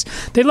reviews,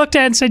 they looked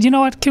at it and said, you know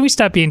what, can we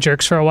stop being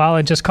jerks for a while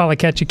and just call a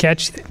catch a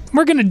catch?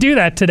 We're going to do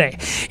that today.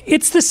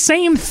 It's the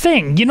same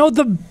thing.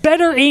 The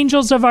better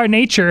angels of our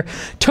nature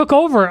took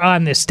over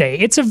on this day.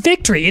 It's a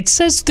victory. It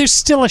says there's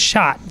still a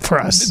shot for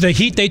us. The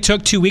heat they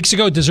took 2 weeks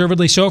ago,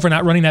 deservedly so, for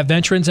not running that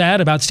Veterans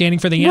ad about standing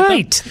for the anthem.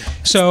 Right.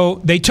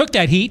 So they took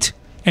that heat,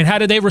 and how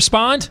did they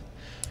respond?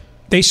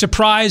 They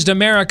surprised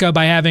America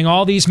by having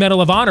all these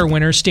Medal of Honor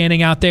winners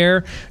standing out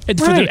there,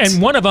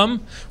 and one of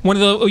them,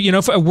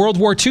 a World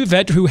War II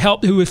vet who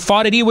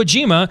fought at Iwo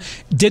Jima,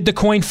 did the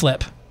coin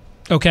flip.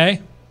 Okay,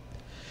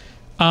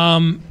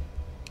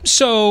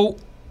 so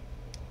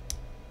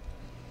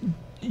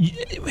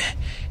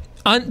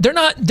they're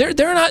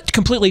not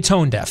completely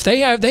tone deaf.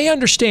 They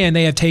understand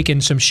they have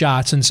taken some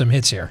shots and some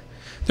hits here.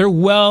 They're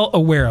well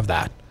aware of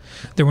that.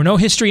 There were no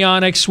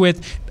histrionics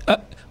with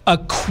a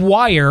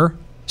choir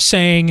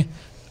saying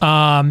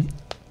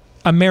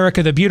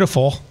America the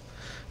Beautiful,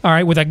 all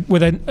right, with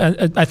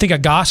a I think a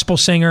gospel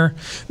singer.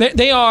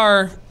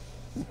 They're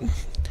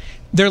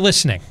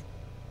listening,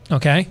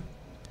 okay?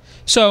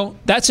 So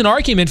that's an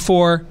argument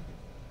for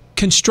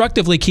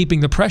constructively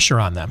keeping the pressure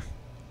on them.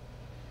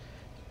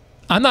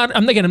 I'm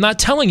not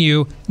telling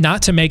you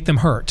not to make them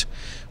hurt.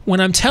 What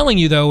I'm telling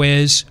you, though,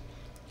 is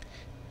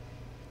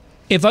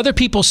if other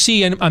people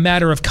see a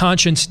matter of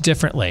conscience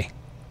differently,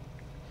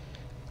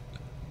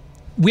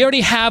 we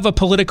already have a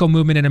political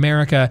movement in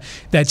America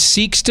that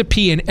seeks to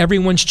pee in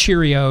everyone's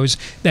Cheerios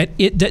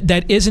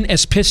that isn't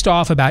as pissed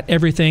off about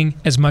everything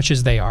as much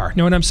as they are. You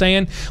know what I'm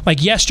saying?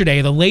 Like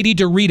yesterday, the Lady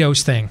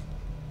Doritos thing.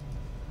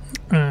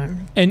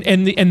 And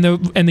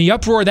the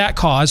uproar that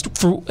caused,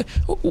 for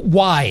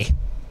why?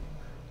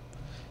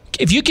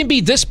 If you can be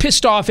this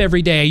pissed off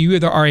every day, you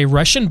either are a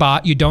Russian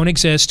bot, you don't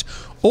exist,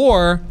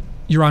 or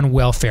you're on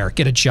welfare.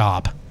 Get a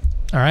job.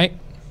 All right?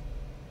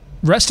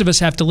 Rest of us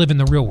have to live in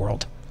the real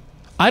world.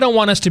 I don't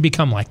want us to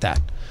become like that,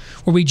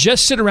 where we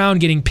just sit around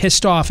getting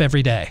pissed off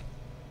every day.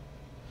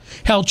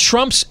 Hell,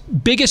 Trump's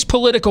biggest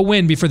political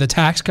win before the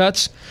tax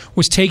cuts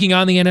was taking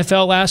on the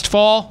NFL last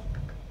fall.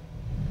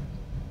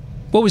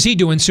 What was he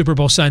doing Super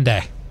Bowl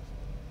Sunday?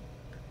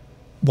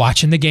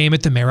 Watching the game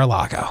at the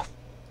Mar-a-Lago.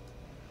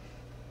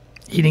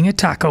 Eating a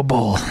taco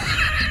bowl.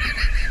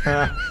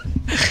 All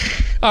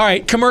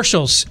right,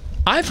 commercials.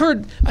 I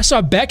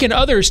saw Beck and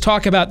others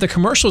talk about the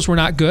commercials were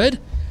not good.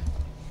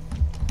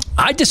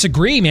 I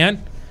disagree,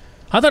 man.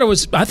 I thought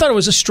it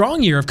was a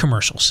strong year of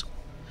commercials.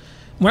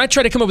 When I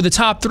tried to come up with the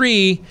top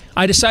 3,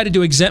 I decided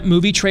to exempt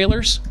movie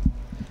trailers.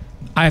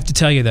 I have to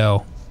tell you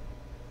though,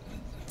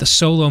 the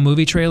Solo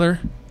movie trailer.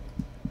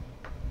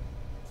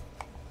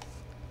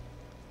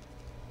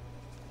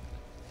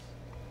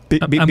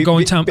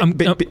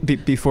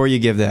 Before you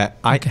give that,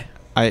 okay.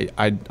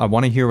 I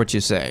want to hear what you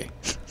say.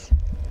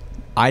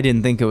 I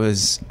didn't think it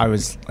was. I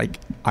was like,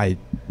 I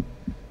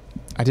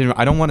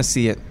don't want to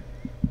see it.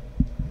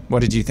 What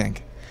did you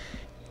think?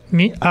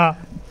 Me,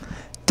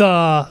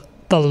 the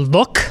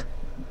look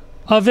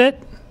of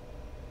it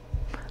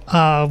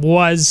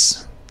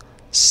was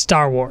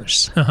Star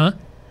Wars.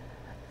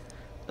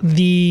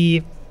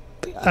 The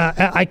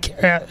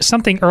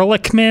something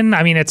Ehrlichman.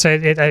 I mean,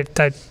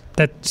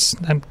 that's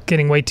I'm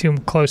getting way too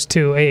close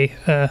to a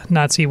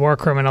Nazi war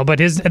criminal, but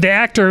the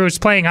actor who's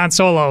playing Han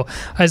Solo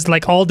is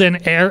like Alden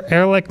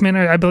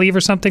Ehrlichman, I believe,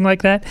 or something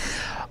like that.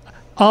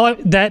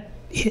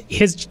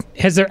 Has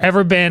there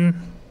ever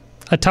been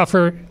a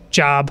tougher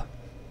job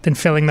than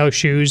filling those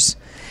shoes?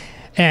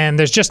 And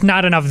there's just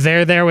not enough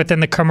there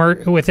within it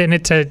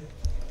to.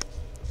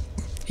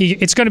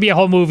 It's going to be a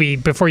whole movie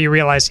before you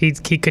realize he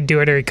could do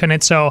it or he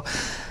couldn't. So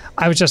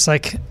I was just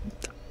like,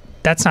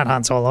 that's not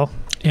Han Solo.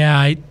 Yeah,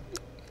 I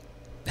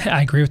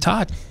agree with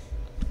Todd.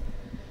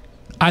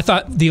 I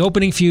thought the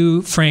opening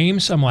few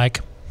frames, I'm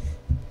like,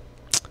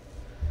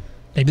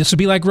 maybe this will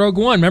be like Rogue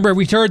One. Remember,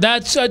 we heard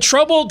that's a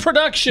troubled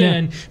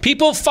production. Yeah.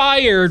 People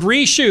fired,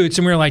 reshoots.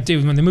 And we were like,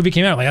 dude, when the movie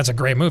came out, like, that's a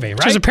great movie, right?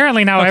 Which is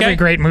apparently now every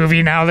great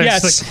movie now.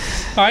 Yes.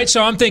 All right,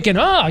 so I'm thinking,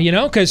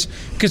 because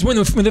when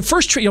the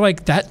first you're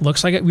like, that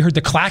looks like it. We heard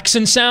the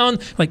klaxon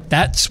sound. Like,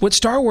 that's what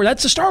Star Wars,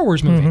 that's a Star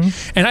Wars movie.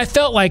 Mm-hmm. And I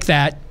felt like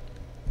that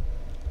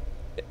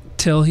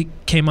till he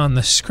came on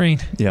the screen.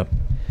 Yep.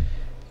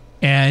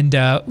 And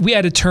we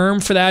had a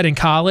term for that in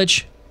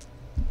college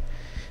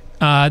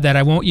that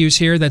I won't use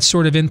here. That's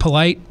sort of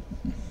impolite,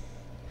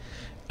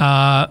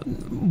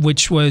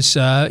 which was,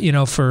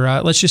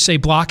 for let's just say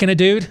blocking a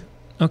dude.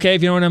 Okay,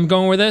 if you know what I'm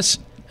going with this.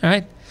 All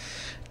right,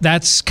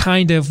 that's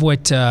kind of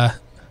what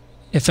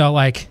it felt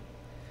like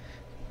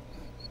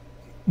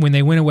when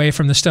they went away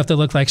from the stuff that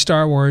looked like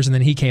Star Wars, and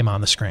then he came on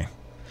the screen.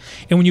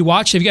 And when you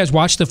watch, have you guys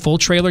watched the full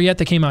trailer yet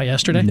that came out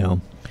yesterday? No.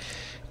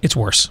 It's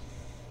worse.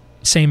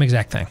 Same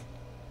exact thing.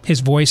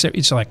 His voice,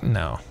 it's like,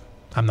 no,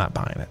 I'm not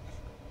buying it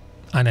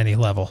on any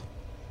level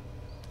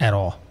at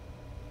all.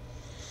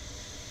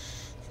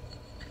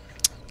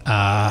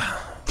 Yeah.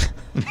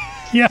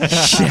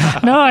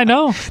 No, I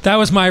know. That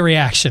was my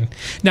reaction.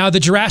 Now, the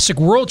Jurassic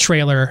World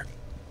trailer,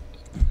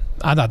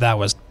 I thought that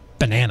was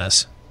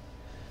bananas.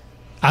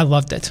 I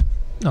loved it.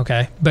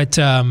 Okay. But,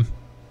 the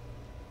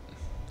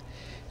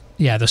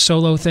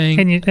Solo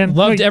thing,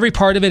 loved every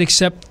part of it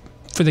except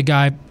for the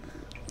guy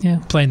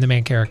playing the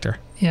main character.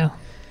 Yeah.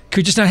 Could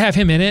we just not have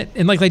him in it?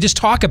 And they just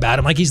talk about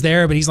him like he's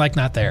there, but he's like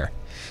not there.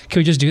 Can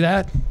we just do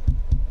that?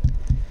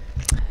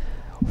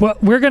 Well,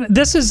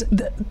 this is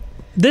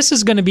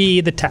going to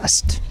be the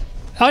test.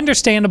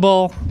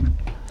 Understandable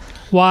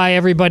why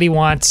everybody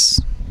wants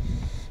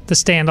the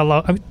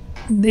standalone. I mean,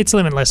 it's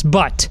limitless,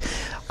 but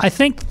I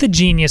think the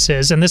genius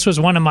is, and this was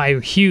one of my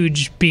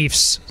huge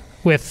beefs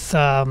with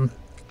not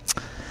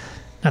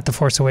The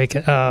Force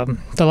Awakens,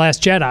 The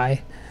Last Jedi,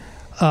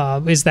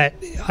 is that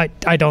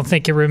I don't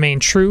think it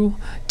remained true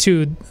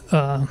to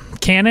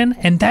canon,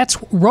 and that's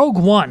Rogue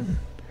One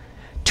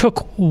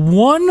took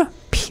one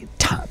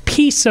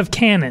piece of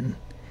canon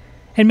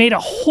and made a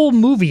whole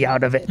movie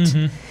out of it.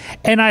 Mm-hmm.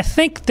 And I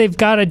think they've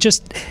got to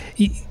just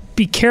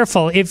be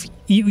careful. If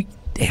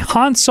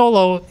Han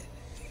Solo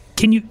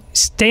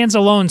stands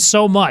alone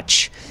so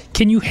much,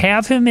 can you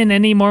have him in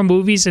any more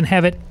movies and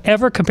have it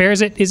ever compare?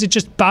 Is it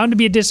just bound to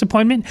be a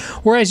disappointment?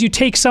 Whereas you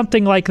take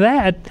something like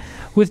that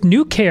with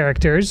new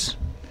characters,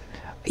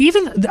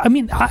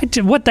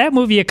 what that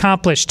movie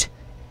accomplished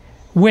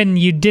when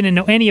you didn't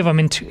know any of them,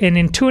 and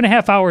in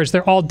 2.5 hours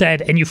they're all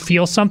dead, and you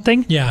feel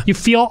something. Yeah, you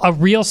feel a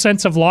real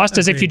sense of loss. Agreed.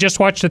 As if you just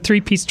watched a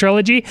 3-piece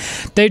trilogy.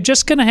 They're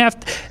just gonna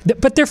have,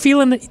 but they're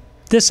feeling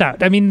this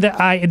out. I mean,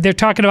 they're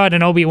talking about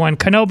an Obi-Wan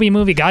Kenobi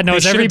movie. God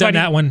knows They should have everybody.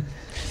 done that one.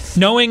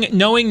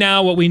 Knowing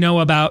now what we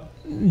know about,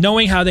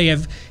 knowing how they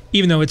have,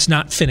 even though it's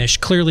not finished,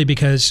 clearly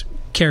because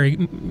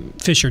Carrie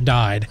Fisher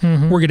died,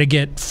 we're going to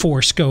get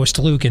Force Ghost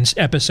Luke in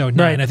episode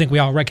 9. Right. I think we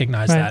all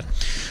recognize that.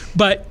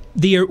 But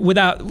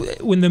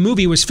when the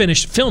movie was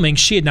finished filming,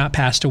 she had not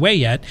passed away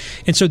yet,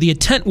 and so the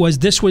intent was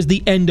this was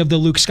the end of the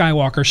Luke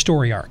Skywalker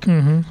story arc.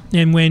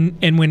 And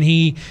when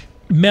he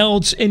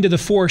melds into the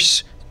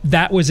Force,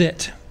 that was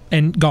it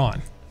and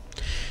gone.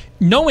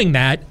 Knowing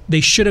that,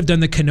 they should have done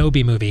the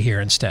Kenobi movie here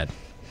instead,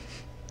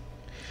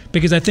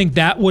 because I think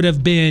that would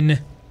have been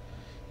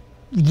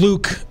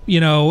Luke,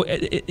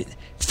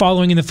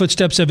 following in the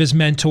footsteps of his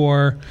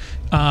mentor.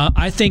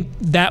 I think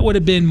that would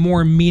have been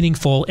more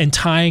meaningful in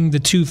tying the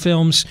two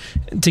films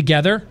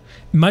together,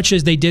 much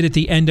as they did at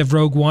the end of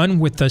Rogue One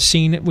with the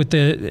scene with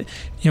the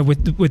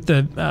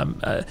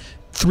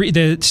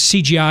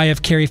CGI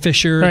of Carrie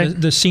Fisher,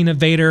 the scene of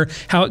Vader,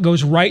 how it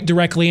goes right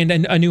directly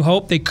into A New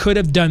Hope. They could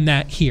have done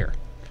that here,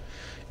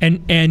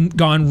 and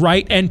gone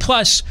right. And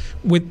plus,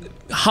 with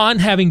Han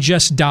having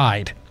just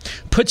died,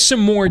 put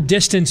some more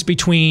distance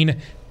between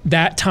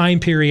that time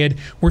period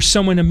where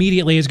someone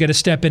immediately is going to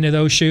step into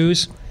those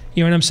shoes.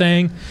 You know what I'm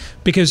saying?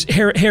 Because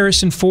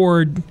Harrison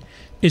Ford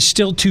is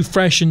still too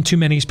fresh in too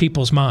many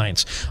people's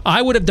minds.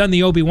 I would have done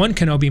the Obi-Wan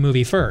Kenobi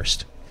movie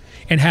first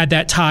and had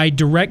that tied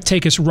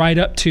take us right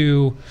up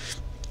to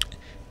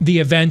the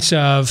events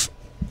of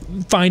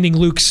finding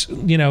Luke's,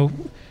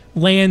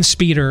 land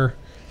speeder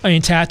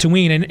in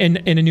Tatooine and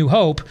in A New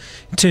Hope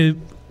to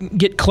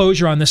get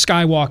closure on the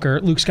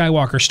Luke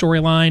Skywalker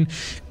storyline.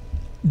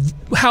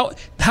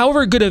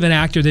 However good of an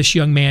actor this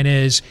young man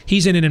is,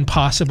 he's in an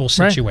impossible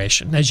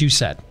situation, as you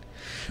said,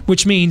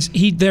 which means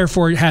he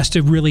therefore has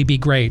to really be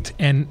great,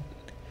 and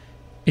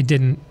it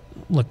didn't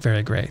look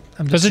very great.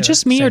 Does it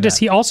just me, or does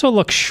he also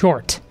look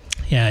short?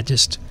 Yeah, it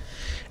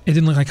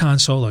didn't look like Han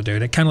Solo,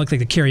 dude. It kind of looked like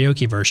the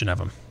karaoke version of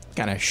him.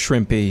 Kind of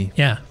shrimpy.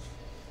 Yeah.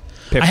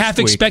 I half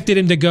expected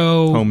him to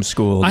go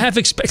homeschooled. I half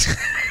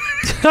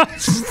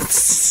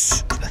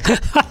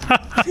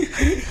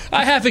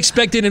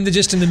expected him to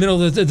just in the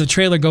middle of the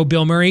trailer go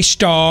Bill Murray,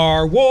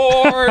 Star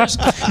Wars,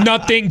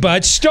 nothing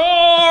but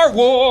Star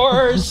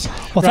Wars.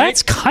 Well,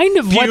 that's kind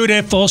of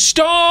beautiful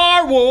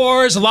Star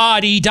Wars,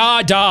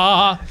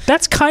 la-di-da-da.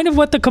 That's kind of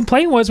what the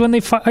complaint was when they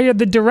fired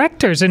the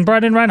directors and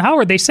brought in Ron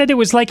Howard. They said it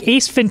was like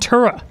Ace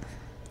Ventura.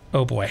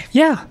 Oh, boy.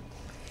 Yeah.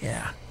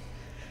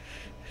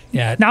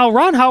 Now,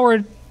 Ron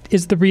Howard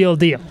is the real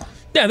deal.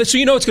 Yeah, so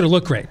you know it's going to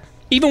look great.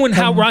 Even when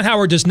Ron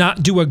Howard does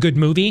not do a good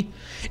movie,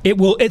 it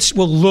will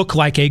look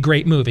like a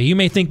great movie. You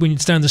may think when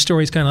it's done, the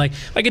story's kind of like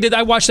I did.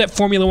 I watched that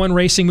Formula One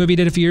racing movie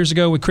did a few years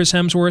ago with Chris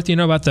Hemsworth. You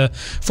know about the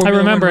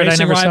Formula One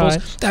racing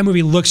rivals. That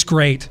movie looks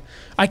great.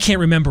 I can't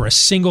remember a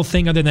single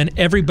thing other than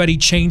everybody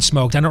chain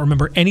smoked. I don't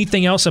remember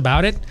anything else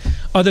about it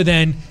other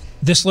than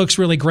this looks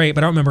really great,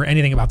 but I don't remember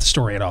anything about the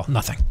story at all.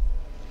 Nothing.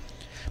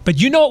 But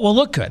it will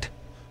look good.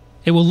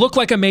 It will look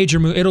like a major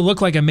movie. It'll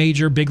look like a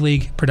major big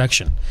league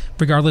production,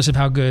 regardless of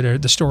how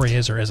good the story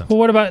is or isn't. Well,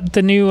 what about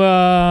the new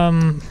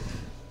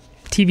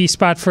TV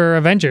spot for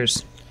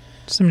Avengers?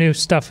 Some new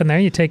stuff in there.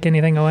 You take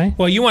anything away?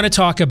 Well, you want to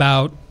talk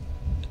about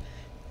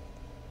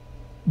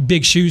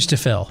big shoes to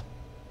fill.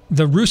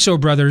 The Russo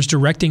brothers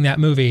directing that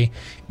movie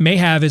may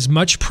have as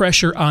much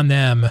pressure on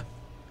them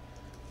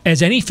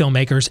as any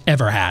filmmakers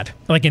ever had,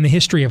 like in the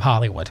history of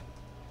Hollywood.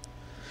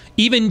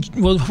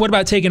 What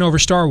about taking over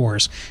Star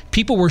Wars?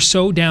 People were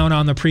so down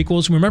on the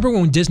prequels. Remember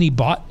when Disney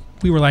bought,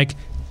 we were like,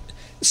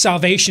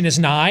 salvation is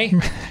nigh.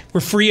 We're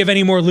free of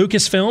any more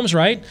Lucas films,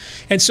 right?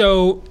 And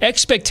so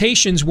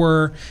expectations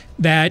were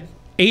that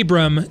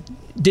Abram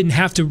didn't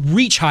have to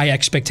reach high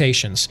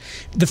expectations.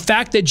 The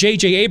fact that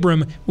J.J.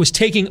 Abram was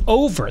taking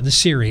over the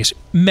series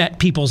met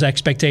people's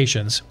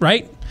expectations,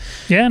 right?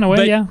 Yeah, in a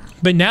way, yeah.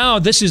 But now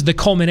this is the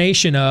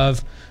culmination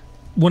of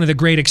one of the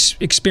great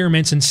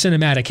experiments in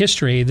cinematic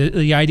history,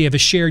 the idea of a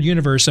shared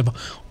universe of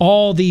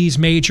all these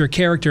major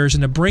characters,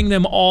 and to bring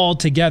them all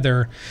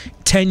together,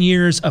 10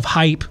 years of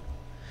hype.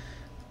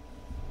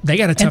 They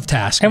got a tough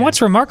task. And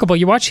what's remarkable,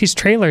 you watch these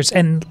trailers,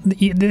 and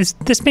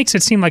this makes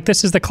it seem like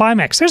this is the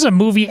climax. There's a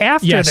movie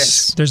after this.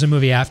 Yes, there's a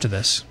movie after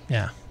this,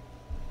 yeah.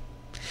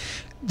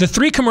 The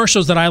three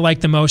commercials that I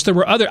liked the most, there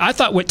were other, I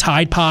thought what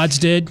Tide Pods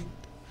did.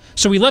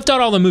 So we left out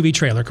all the movie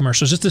trailer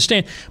commercials just to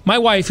stand. My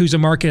wife, who's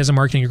has a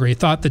marketing degree,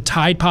 thought the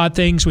Tide Pod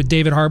things with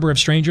David Harbour of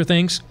Stranger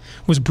Things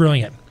was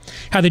brilliant.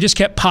 How they just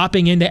kept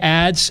popping into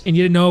ads and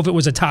you didn't know if it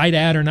was a Tide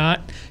ad or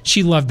not.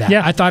 She loved that.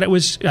 Yeah. I thought it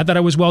was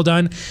well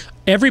done.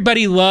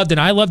 Everybody loved,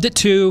 and I loved it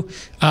too.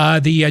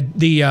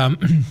 The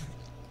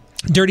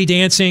Dirty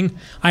Dancing.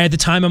 I had the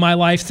time of my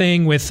life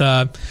thing with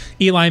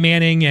Eli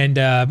Manning and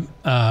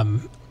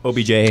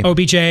OBJ.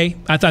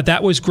 I thought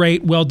that was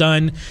great. Well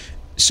done.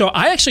 So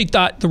I actually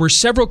thought there were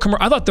several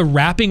I thought the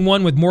rapping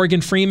one with Morgan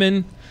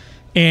Freeman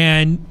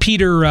and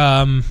Peter,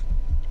 the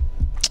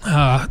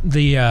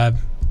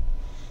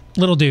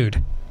little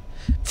dude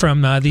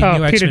from the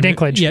new X-Men. Peter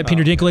Dinklage. Yeah,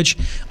 Peter Dinklage.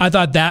 I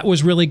thought that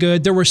was really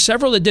good. There were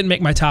several that didn't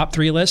make my top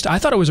 3 list. I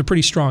thought it was a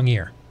pretty strong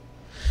year.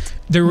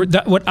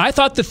 what I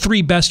thought the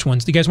three best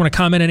ones. Do you guys want to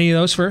comment any of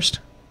those first?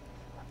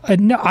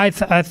 No, I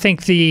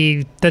think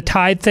the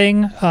Tide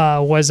thing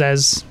was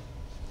as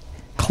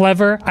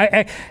clever.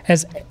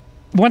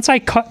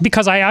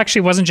 Because I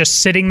actually wasn't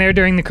just sitting there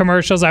during the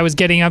commercials. I was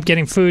getting up,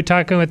 getting food,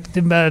 talking with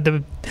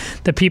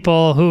the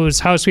people whose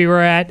house we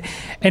were at,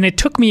 and it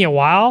took me a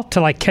while to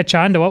like catch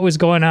on to what was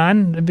going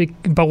on.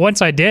 But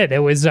once I did, it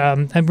was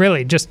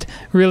really just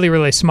really,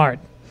 really smart.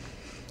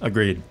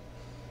 Agreed.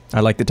 I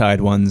like the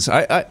Tide ones.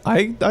 I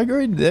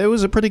agreed. It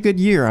was a pretty good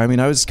year. I mean,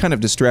 I was kind of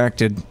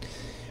distracted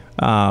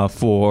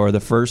for the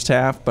first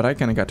half, but I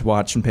kind of got to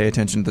watch and pay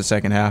attention to the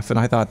second half, and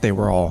I thought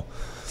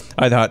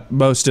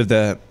most of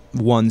the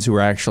ones who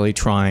were actually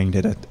trying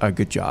did a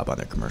good job on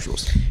their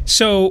commercials.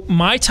 So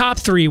my top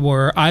three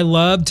were, I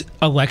loved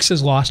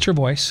Alexa's Lost Her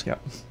Voice.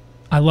 Yep.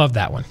 I loved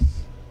that one.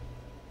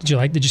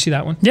 Did you see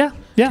that one? Yeah.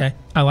 Okay.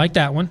 I like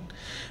that one.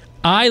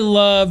 I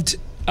loved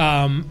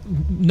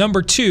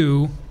number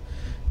two,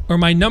 or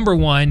my number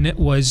one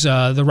was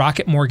the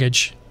Rocket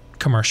Mortgage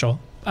commercial.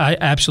 I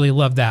absolutely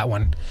loved that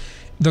one.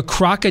 The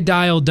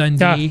Crocodile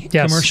Dundee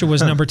commercial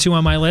was number two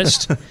on my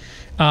list.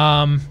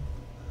 I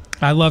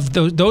loved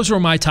those. Those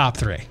were my top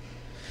three.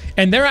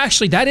 And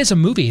that is a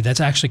movie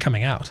that's actually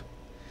coming out.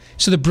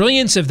 So the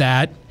brilliance of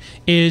that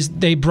is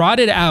they brought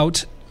it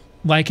out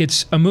like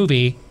it's a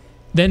movie,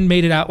 then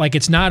made it out like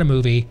it's not a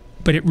movie,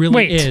 but it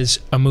really is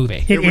a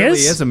movie. It really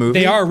is a movie?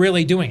 They are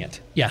really doing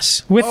it.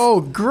 Yes. With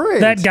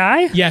great. that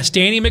guy? Yes,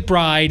 Danny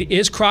McBride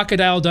is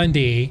Crocodile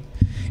Dundee.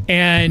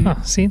 And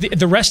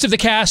the rest of the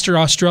cast are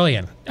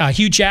Australian.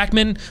 Hugh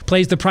Jackman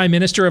plays the Prime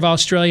Minister of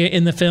Australia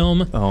in the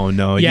film. Oh,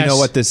 no. Yes. You know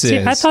what this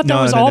is. I thought that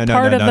was all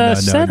part of the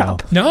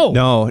setup.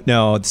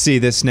 No. See,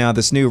 this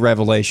new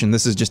revelation,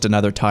 this is just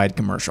another Tide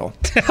commercial.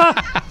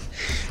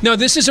 No,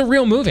 this is a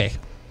real movie.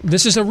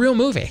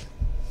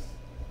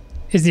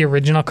 Is the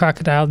original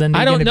Crocodile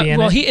Dundee going to be in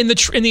well,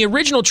 it? in the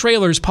original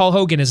trailers, Paul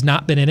Hogan has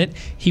not been in it.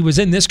 He was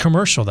in this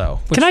commercial, though.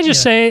 Can I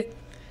just say,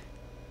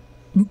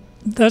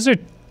 those are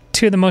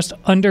two of the most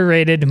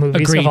underrated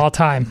movies of all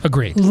time.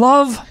 Agreed.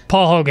 Love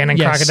Paul Hogan and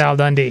Crocodile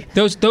Dundee.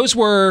 Those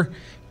were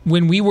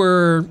when we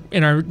were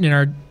in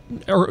our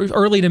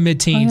early to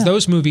mid-teens.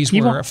 Those movies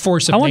were a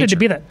force of nature. I wanted to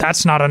be that.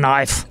 That's not a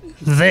knife.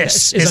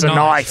 This is a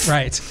knife.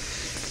 Right.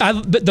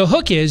 But the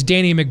hook is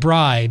Danny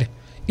McBride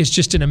is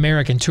just an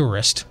American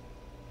tourist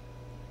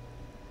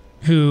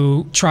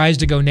who tries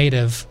to go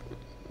native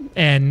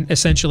and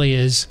essentially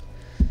is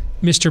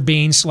Mr.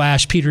 Bean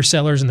 / Peter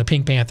Sellers and the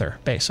Pink Panther,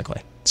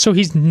 basically. So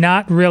he's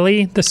not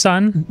really the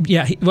son?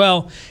 Yeah.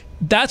 Well,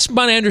 that's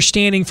my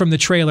understanding from the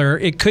trailer.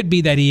 It could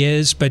be that he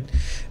is, but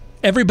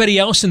everybody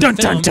else in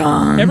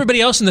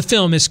the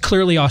film is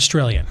clearly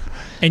Australian.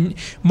 And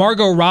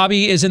Margot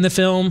Robbie is in the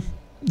film.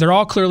 They're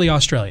all clearly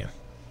Australian.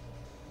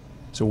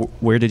 So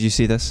where did you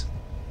see this?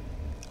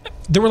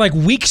 There were like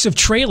weeks of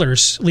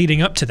trailers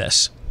leading up to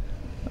this.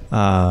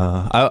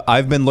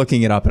 I've been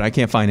looking it up, and I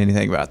can't find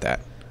anything about that.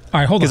 All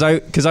right, hold on.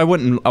 Because I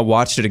wouldn't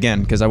watched it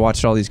again because I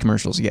watched all these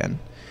commercials again.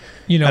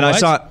 You know, and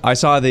what? I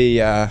saw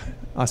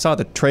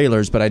the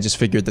trailers, but I just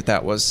figured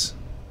that was.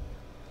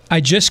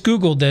 I just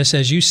Googled this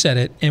as you said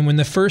it, and when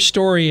the first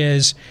story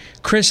is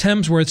Chris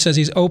Hemsworth says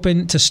he's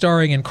open to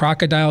starring in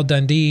Crocodile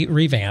Dundee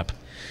revamp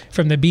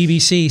from the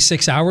BBC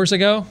 6 hours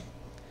ago,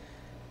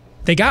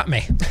 they got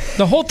me.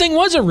 The whole thing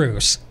was a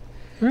ruse.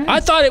 Right. I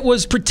thought it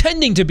was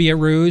pretending to be a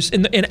ruse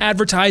in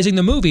advertising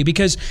the movie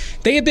because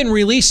they had been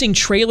releasing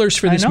trailers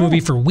for this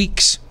movie for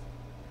weeks.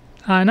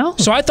 I know.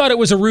 So I thought it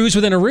was a ruse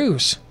within a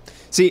ruse.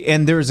 See,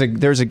 and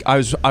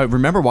I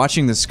remember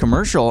watching this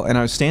commercial, and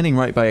I was standing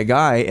right by a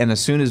guy, and as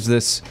soon as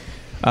this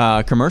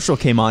commercial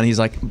came on, he's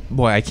like,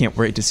 "Boy, I can't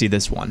wait to see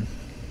this one."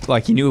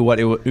 Like he knew what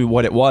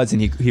it was, and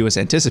he was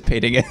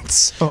anticipating it.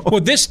 So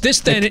well, this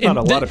then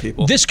a lot of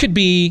people. This could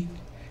be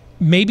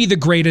maybe the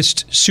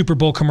greatest Super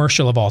Bowl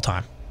commercial of all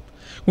time.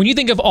 When you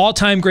think of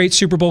all-time great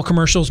Super Bowl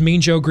commercials,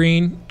 Mean Joe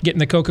Green getting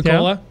the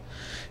Coca-Cola,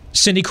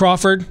 Cindy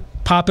Crawford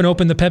popping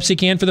open the Pepsi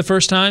can for the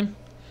first time,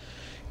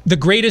 the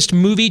greatest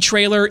movie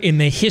trailer in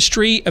the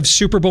history of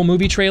Super Bowl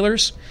movie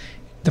trailers,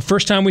 the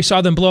first time we saw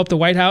them blow up the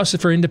White House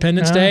for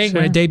Independence Day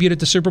when it debuted at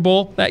the Super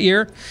Bowl that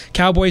year,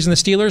 Cowboys and the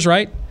Steelers,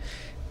 right?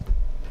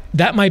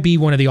 That might be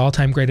one of the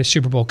all-time greatest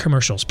Super Bowl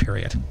commercials,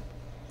 period.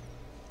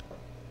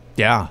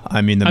 Yeah,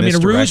 I mean, a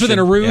ruse within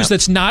a ruse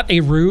that's not a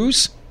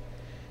ruse,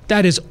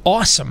 that is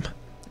awesome.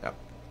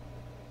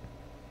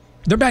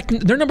 They're back.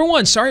 They're number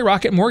one. Sorry,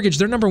 Rocket Mortgage.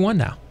 They're number one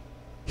now.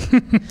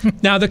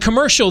 Now, the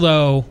commercial,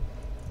 though,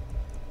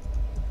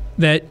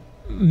 that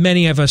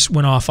many of us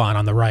went off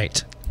on the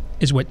right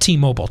is what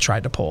T-Mobile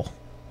tried to pull.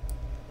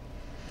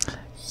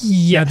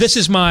 Yeah, this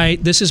is my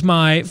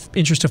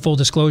interest of full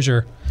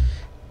disclosure.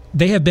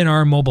 They have been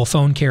our mobile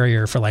phone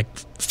carrier for like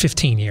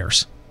 15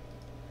 years.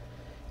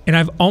 And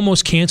I've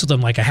almost canceled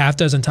them like a half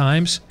dozen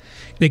times.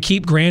 They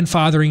keep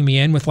grandfathering me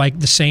in with like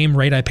the same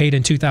rate I paid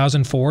in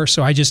 2004,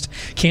 so I just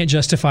can't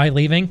justify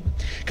leaving.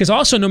 Because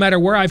also, no matter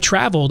where I've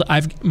traveled,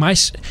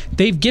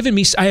 they've given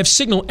me. I have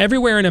signal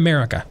everywhere in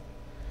America,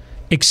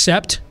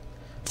 except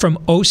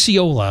from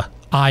Osceola,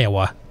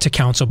 Iowa, to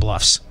Council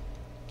Bluffs.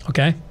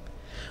 Okay?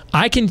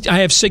 I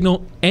have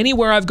signal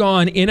anywhere I've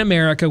gone in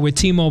America with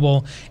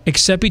T-Mobile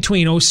except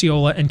between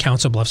Osceola and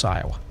Council Bluffs,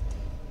 Iowa.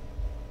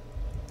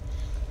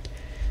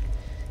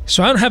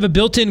 So I don't have a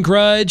built-in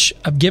grudge.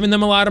 I've given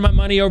them a lot of my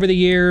money over the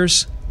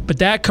years. But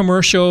that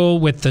commercial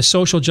with the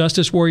social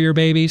justice warrior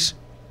babies,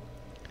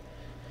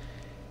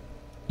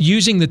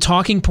 using the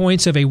talking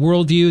points of a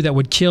worldview that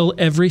would kill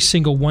every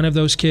single one of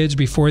those kids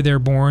before they're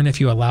born if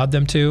you allowed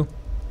them to,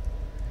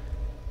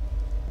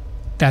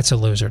 that's a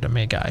loser to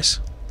me, guys.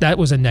 That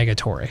was a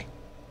negatory.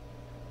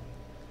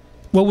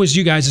 What was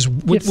you guys'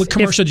 what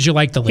commercial did you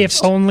like the least?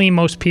 If only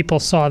most people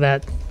saw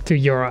that through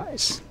your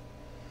eyes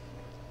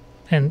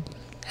and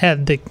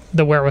had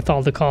the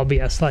wherewithal to call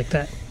BS like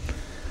that.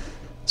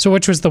 So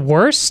which was the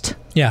worst?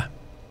 Yeah.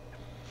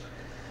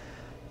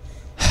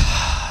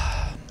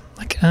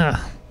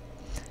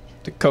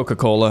 The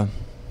Coca-Cola.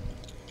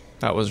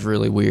 That was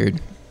really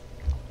weird.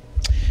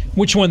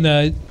 Which one?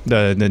 The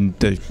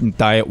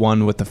diet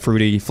one with the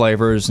fruity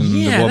flavors and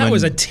the woman, that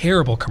was a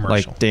terrible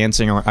commercial. Like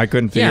dancing around. I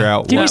couldn't figure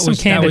out. Give me some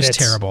candidates. That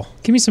was terrible.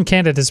 Give me some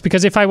candidates,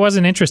 because if I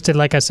wasn't interested,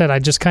 like I said, I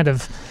just kind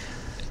of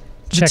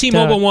the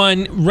T-Mobile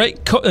one. Right,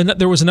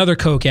 there was another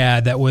Coke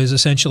ad that was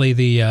essentially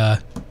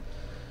the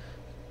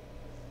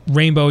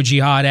Rainbow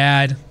Jihad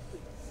ad,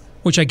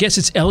 which I guess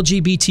it's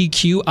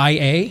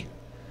LGBTQIA.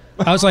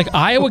 I was like,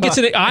 Iowa gets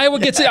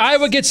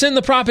in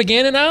the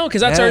propaganda now,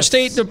 because that's our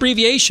state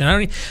abbreviation.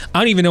 I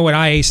don't even know what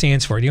IA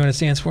stands for. Do you know what it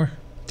stands for?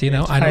 Do you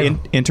know? I don't know.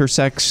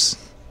 Intersex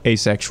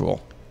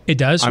asexual. It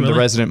does. I'm really? the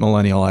resident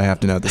millennial. I have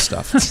to know this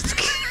stuff.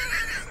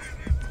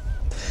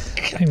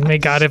 May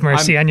God have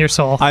mercy on your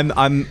soul. I'm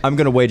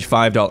going to wage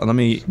 $5. Let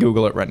me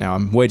Google it right now.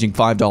 I'm waging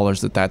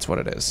 $5 that's what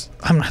it is.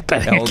 I'm not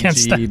betting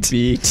against that.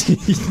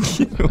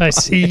 LGBTQ. I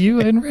see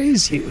you and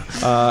raise you.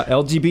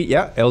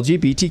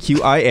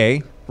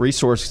 LGBTQIA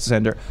Resource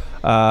Center.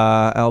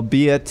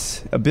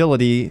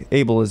 Ability,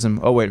 ableism.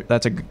 Oh wait,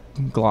 that's a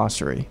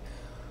glossary.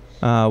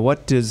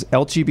 What does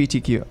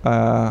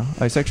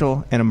LGBTQ,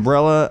 asexual, and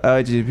umbrella,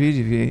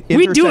 LGBT,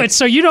 we do it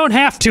so you don't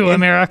have to,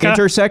 America.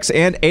 Intersex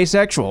and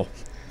asexual.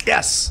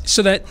 Yes.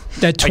 So that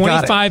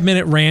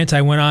 25-minute rant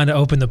I went on to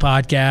open the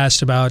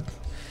podcast about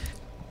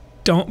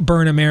don't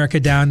burn America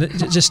down,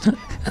 just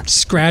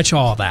scratch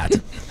all that.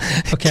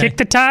 Okay. Kick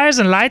the tires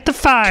and light the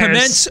fires.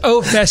 Commence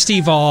O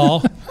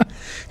Festival.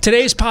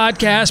 Today's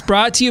podcast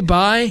brought to you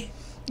by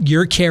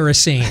your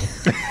kerosene.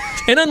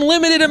 An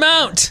unlimited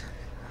amount.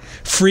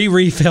 Free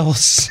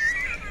refills.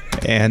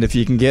 And if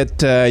you can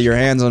get your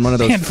hands on one of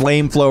those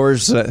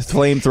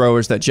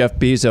flamethrowers that Jeff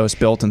Bezos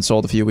built and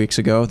sold a few weeks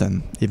ago,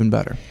 then even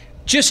better.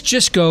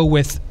 Just go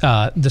with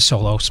the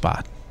Solo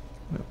spot.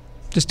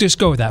 Just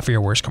go with that for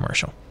your worst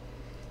commercial.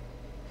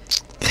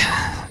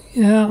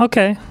 Yeah,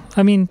 okay.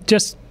 I mean,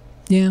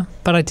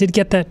 but I did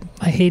get that.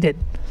 I hate it.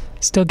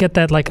 Still get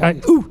that,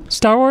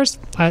 Star Wars.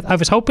 I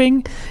was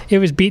hoping it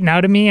was beaten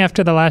out of me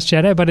after The Last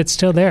Jedi, but it's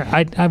still there.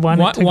 I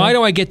want it. Why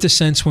do I get the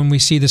sense when we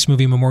see this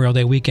movie Memorial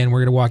Day weekend, we're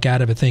going to walk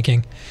out of it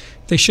thinking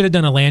they should have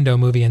done a Lando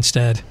movie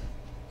instead?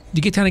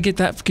 Do you get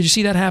that? Could you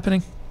see that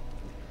happening?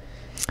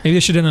 Maybe they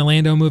should have done a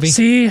Lando movie.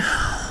 See,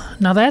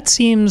 now that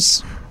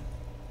seems.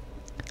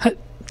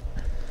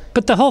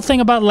 But the whole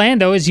thing about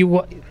Lando is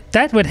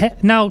that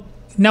would now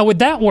would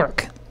that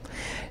work?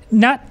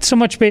 Not so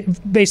much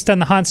based on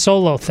the Han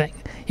Solo thing.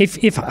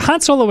 If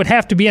Han Solo would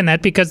have to be in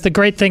that, because the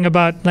great thing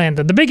about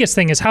Lando, the biggest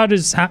thing is how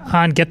does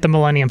Han get the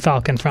Millennium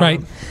Falcon from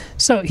him?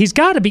 So he's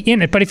got to be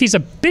in it. But if he's a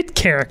bit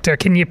character,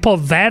 can you pull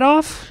that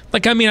off?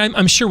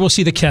 I'm sure we'll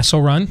see the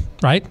Kessel Run,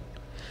 right?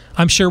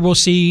 I'm sure we'll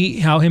see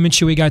how him and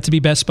Chewie got to be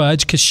best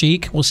buds.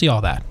 Kashyyyk, we'll see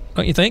all that,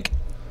 don't you think?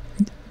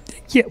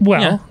 Yeah.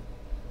 Well,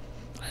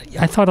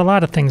 I thought a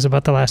lot of things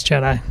about The Last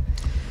Jedi.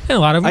 And a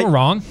lot of them were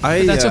wrong,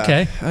 but that's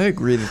okay. I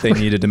agree that they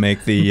needed to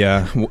make the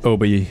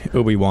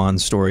Obi-Wan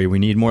story. We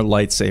need more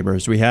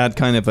lightsabers. We had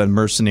kind of a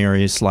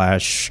mercenary /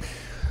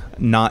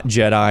 not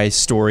Jedi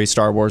story,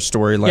 Star Wars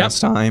story last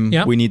time.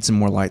 Yep. We need some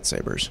more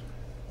lightsabers.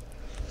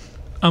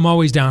 I'm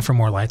always down for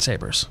more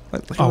lightsabers.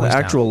 Always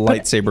actual down.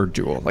 Lightsaber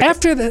duel.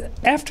 After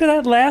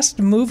that last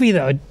movie,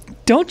 though,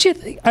 don't you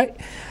think...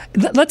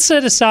 let's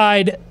set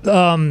aside...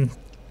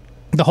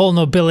 the whole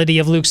nobility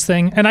of Luke's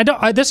thing, and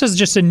this is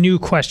just a new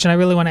question. I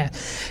really want to ask: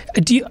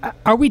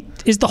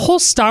 is the whole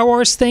Star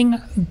Wars thing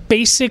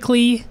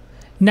basically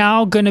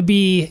now going to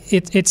be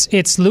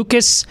it's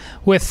Lucas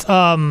with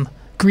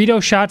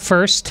Greedo shot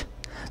first?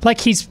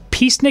 Like he's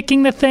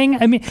peacenicking the thing.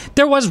 I mean,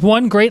 there was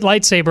one great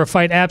lightsaber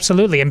fight,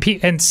 absolutely,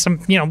 and some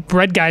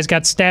red guys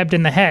got stabbed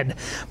in the head.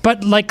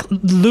 But like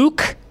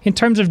Luke, in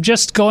terms of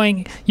just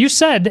going, you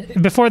said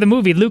before the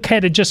movie, Luke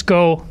had to just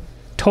go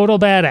total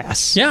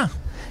badass. Yeah.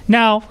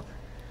 Now,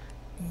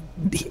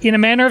 in a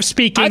manner of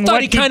speaking, I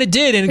thought he kind of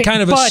did in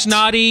kind of a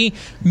snotty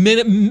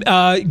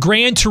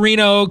Gran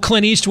Torino,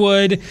 Clint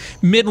Eastwood,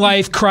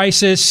 midlife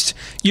crisis.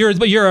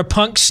 You're a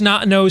punk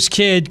snot-nosed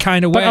kid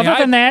kind of way. But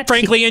other than that,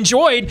 frankly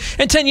enjoyed.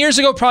 And 10 years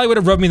ago probably would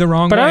have rubbed me the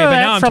wrong way. But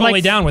now I'm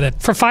totally down with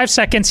it. For 5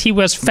 seconds, he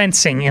was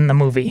fencing in the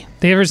movie.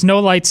 There was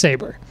no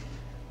lightsaber.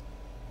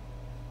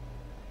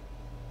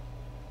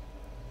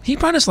 He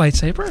brought his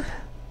lightsaber.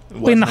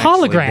 in the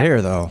hologram.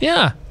 There, though.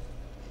 Yeah.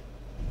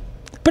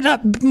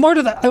 But more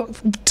to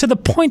the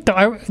point,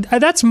 though.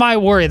 That's my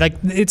worry. Like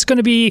it's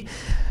going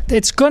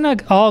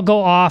to all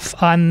go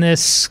off on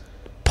this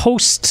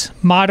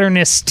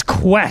postmodernist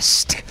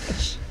quest,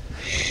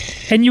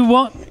 and you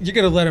won't. You're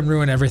going to let him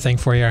ruin everything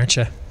for you, aren't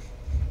you?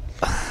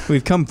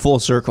 We've come full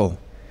circle.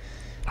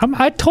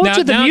 I told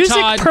you the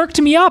music perked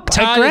me up.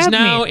 Todd is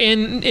now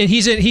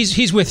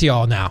he's with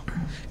y'all now.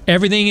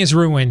 Everything is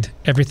ruined.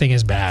 Everything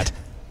is bad.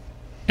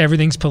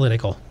 Everything's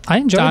political. I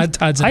enjoyed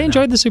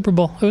the Super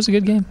Bowl. It was a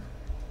good game.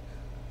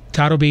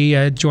 Todd will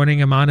be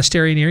joining a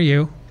monastery near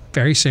you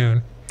very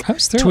soon. I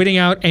was thrilled. Tweeting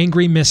out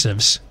angry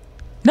missives.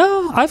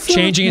 No, I feel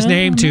changing his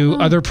name to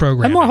other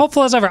programs. I'm more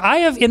hopeful as ever. I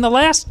have, in the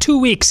last 2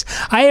 weeks,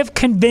 I have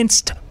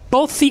convinced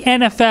both the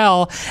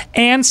NFL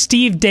and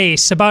Steve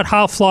Deace about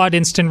how flawed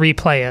instant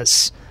replay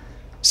is.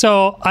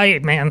 So,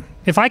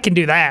 if I can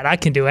do that, I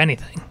can do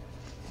anything.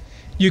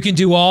 You can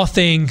do all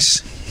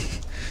things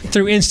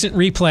through instant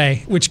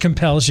replay, which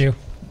compels you.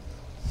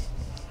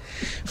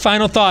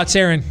 Final thoughts,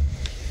 Aaron.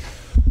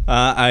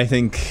 I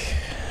think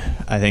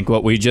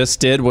what we just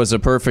did was a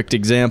perfect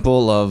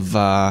example of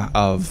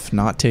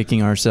not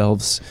taking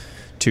ourselves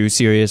too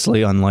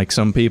seriously, unlike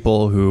some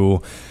people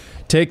who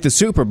take the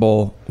Super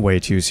Bowl way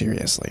too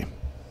seriously.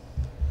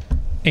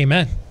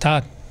 Amen.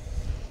 Todd.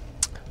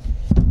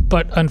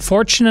 But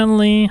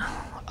unfortunately,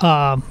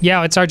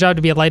 it's our job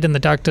to be a light in the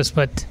darkness,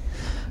 but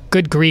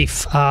good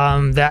grief,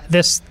 that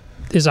this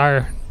is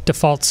our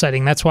default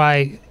setting. That's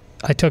why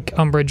I took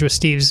umbrage with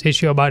Steve's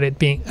issue about it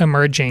being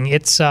emerging.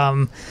 It's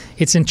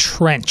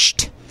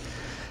entrenched,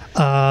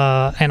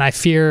 and I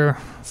fear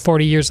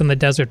 40 years in the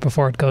desert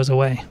before it goes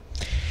away.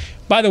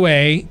 By the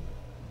way,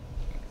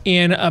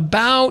 in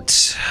about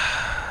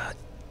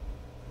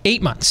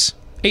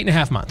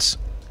 8.5 months,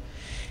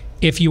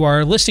 if you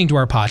are listening to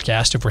our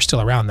podcast, if we're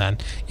still around then,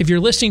 if you're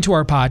listening to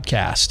our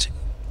podcast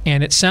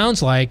and it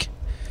sounds like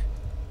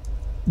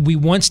we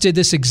once did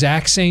this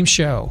exact same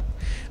show,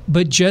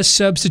 but just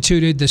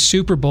substituted the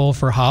Super Bowl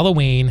for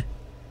Halloween,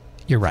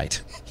 you're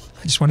right.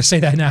 I just want to say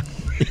that now.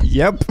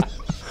 Yep.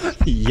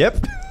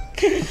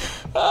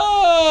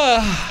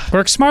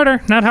 Work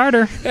smarter, not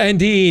harder.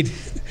 Indeed.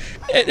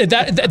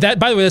 That,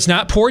 by the way, that's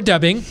not poor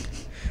dubbing,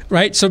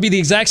 right? So it'd be the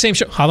exact same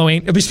show.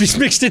 Halloween. It'll be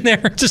mixed in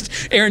there.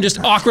 Aaron just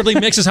awkwardly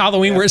mixes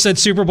Halloween where it said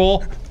Super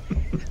Bowl.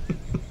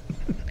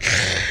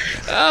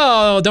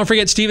 Oh, don't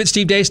forget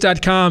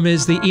steve@stevedeace.com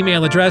is the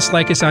email address.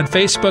 Like us on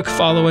Facebook.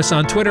 Follow us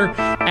on Twitter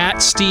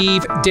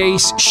 @Steve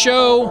Deace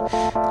Show.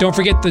 Don't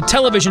forget the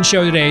television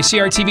show today,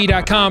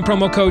 crtv.com,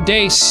 promo code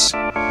Deace.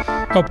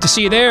 Hope to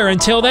see you there.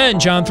 Until then,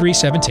 John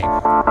 3:17.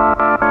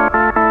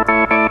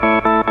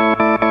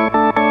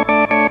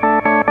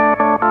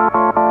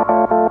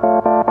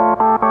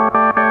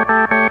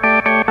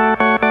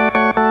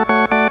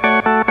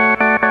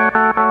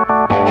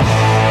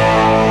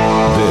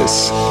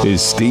 This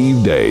is Steve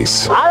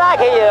Deace. I like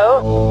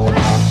you.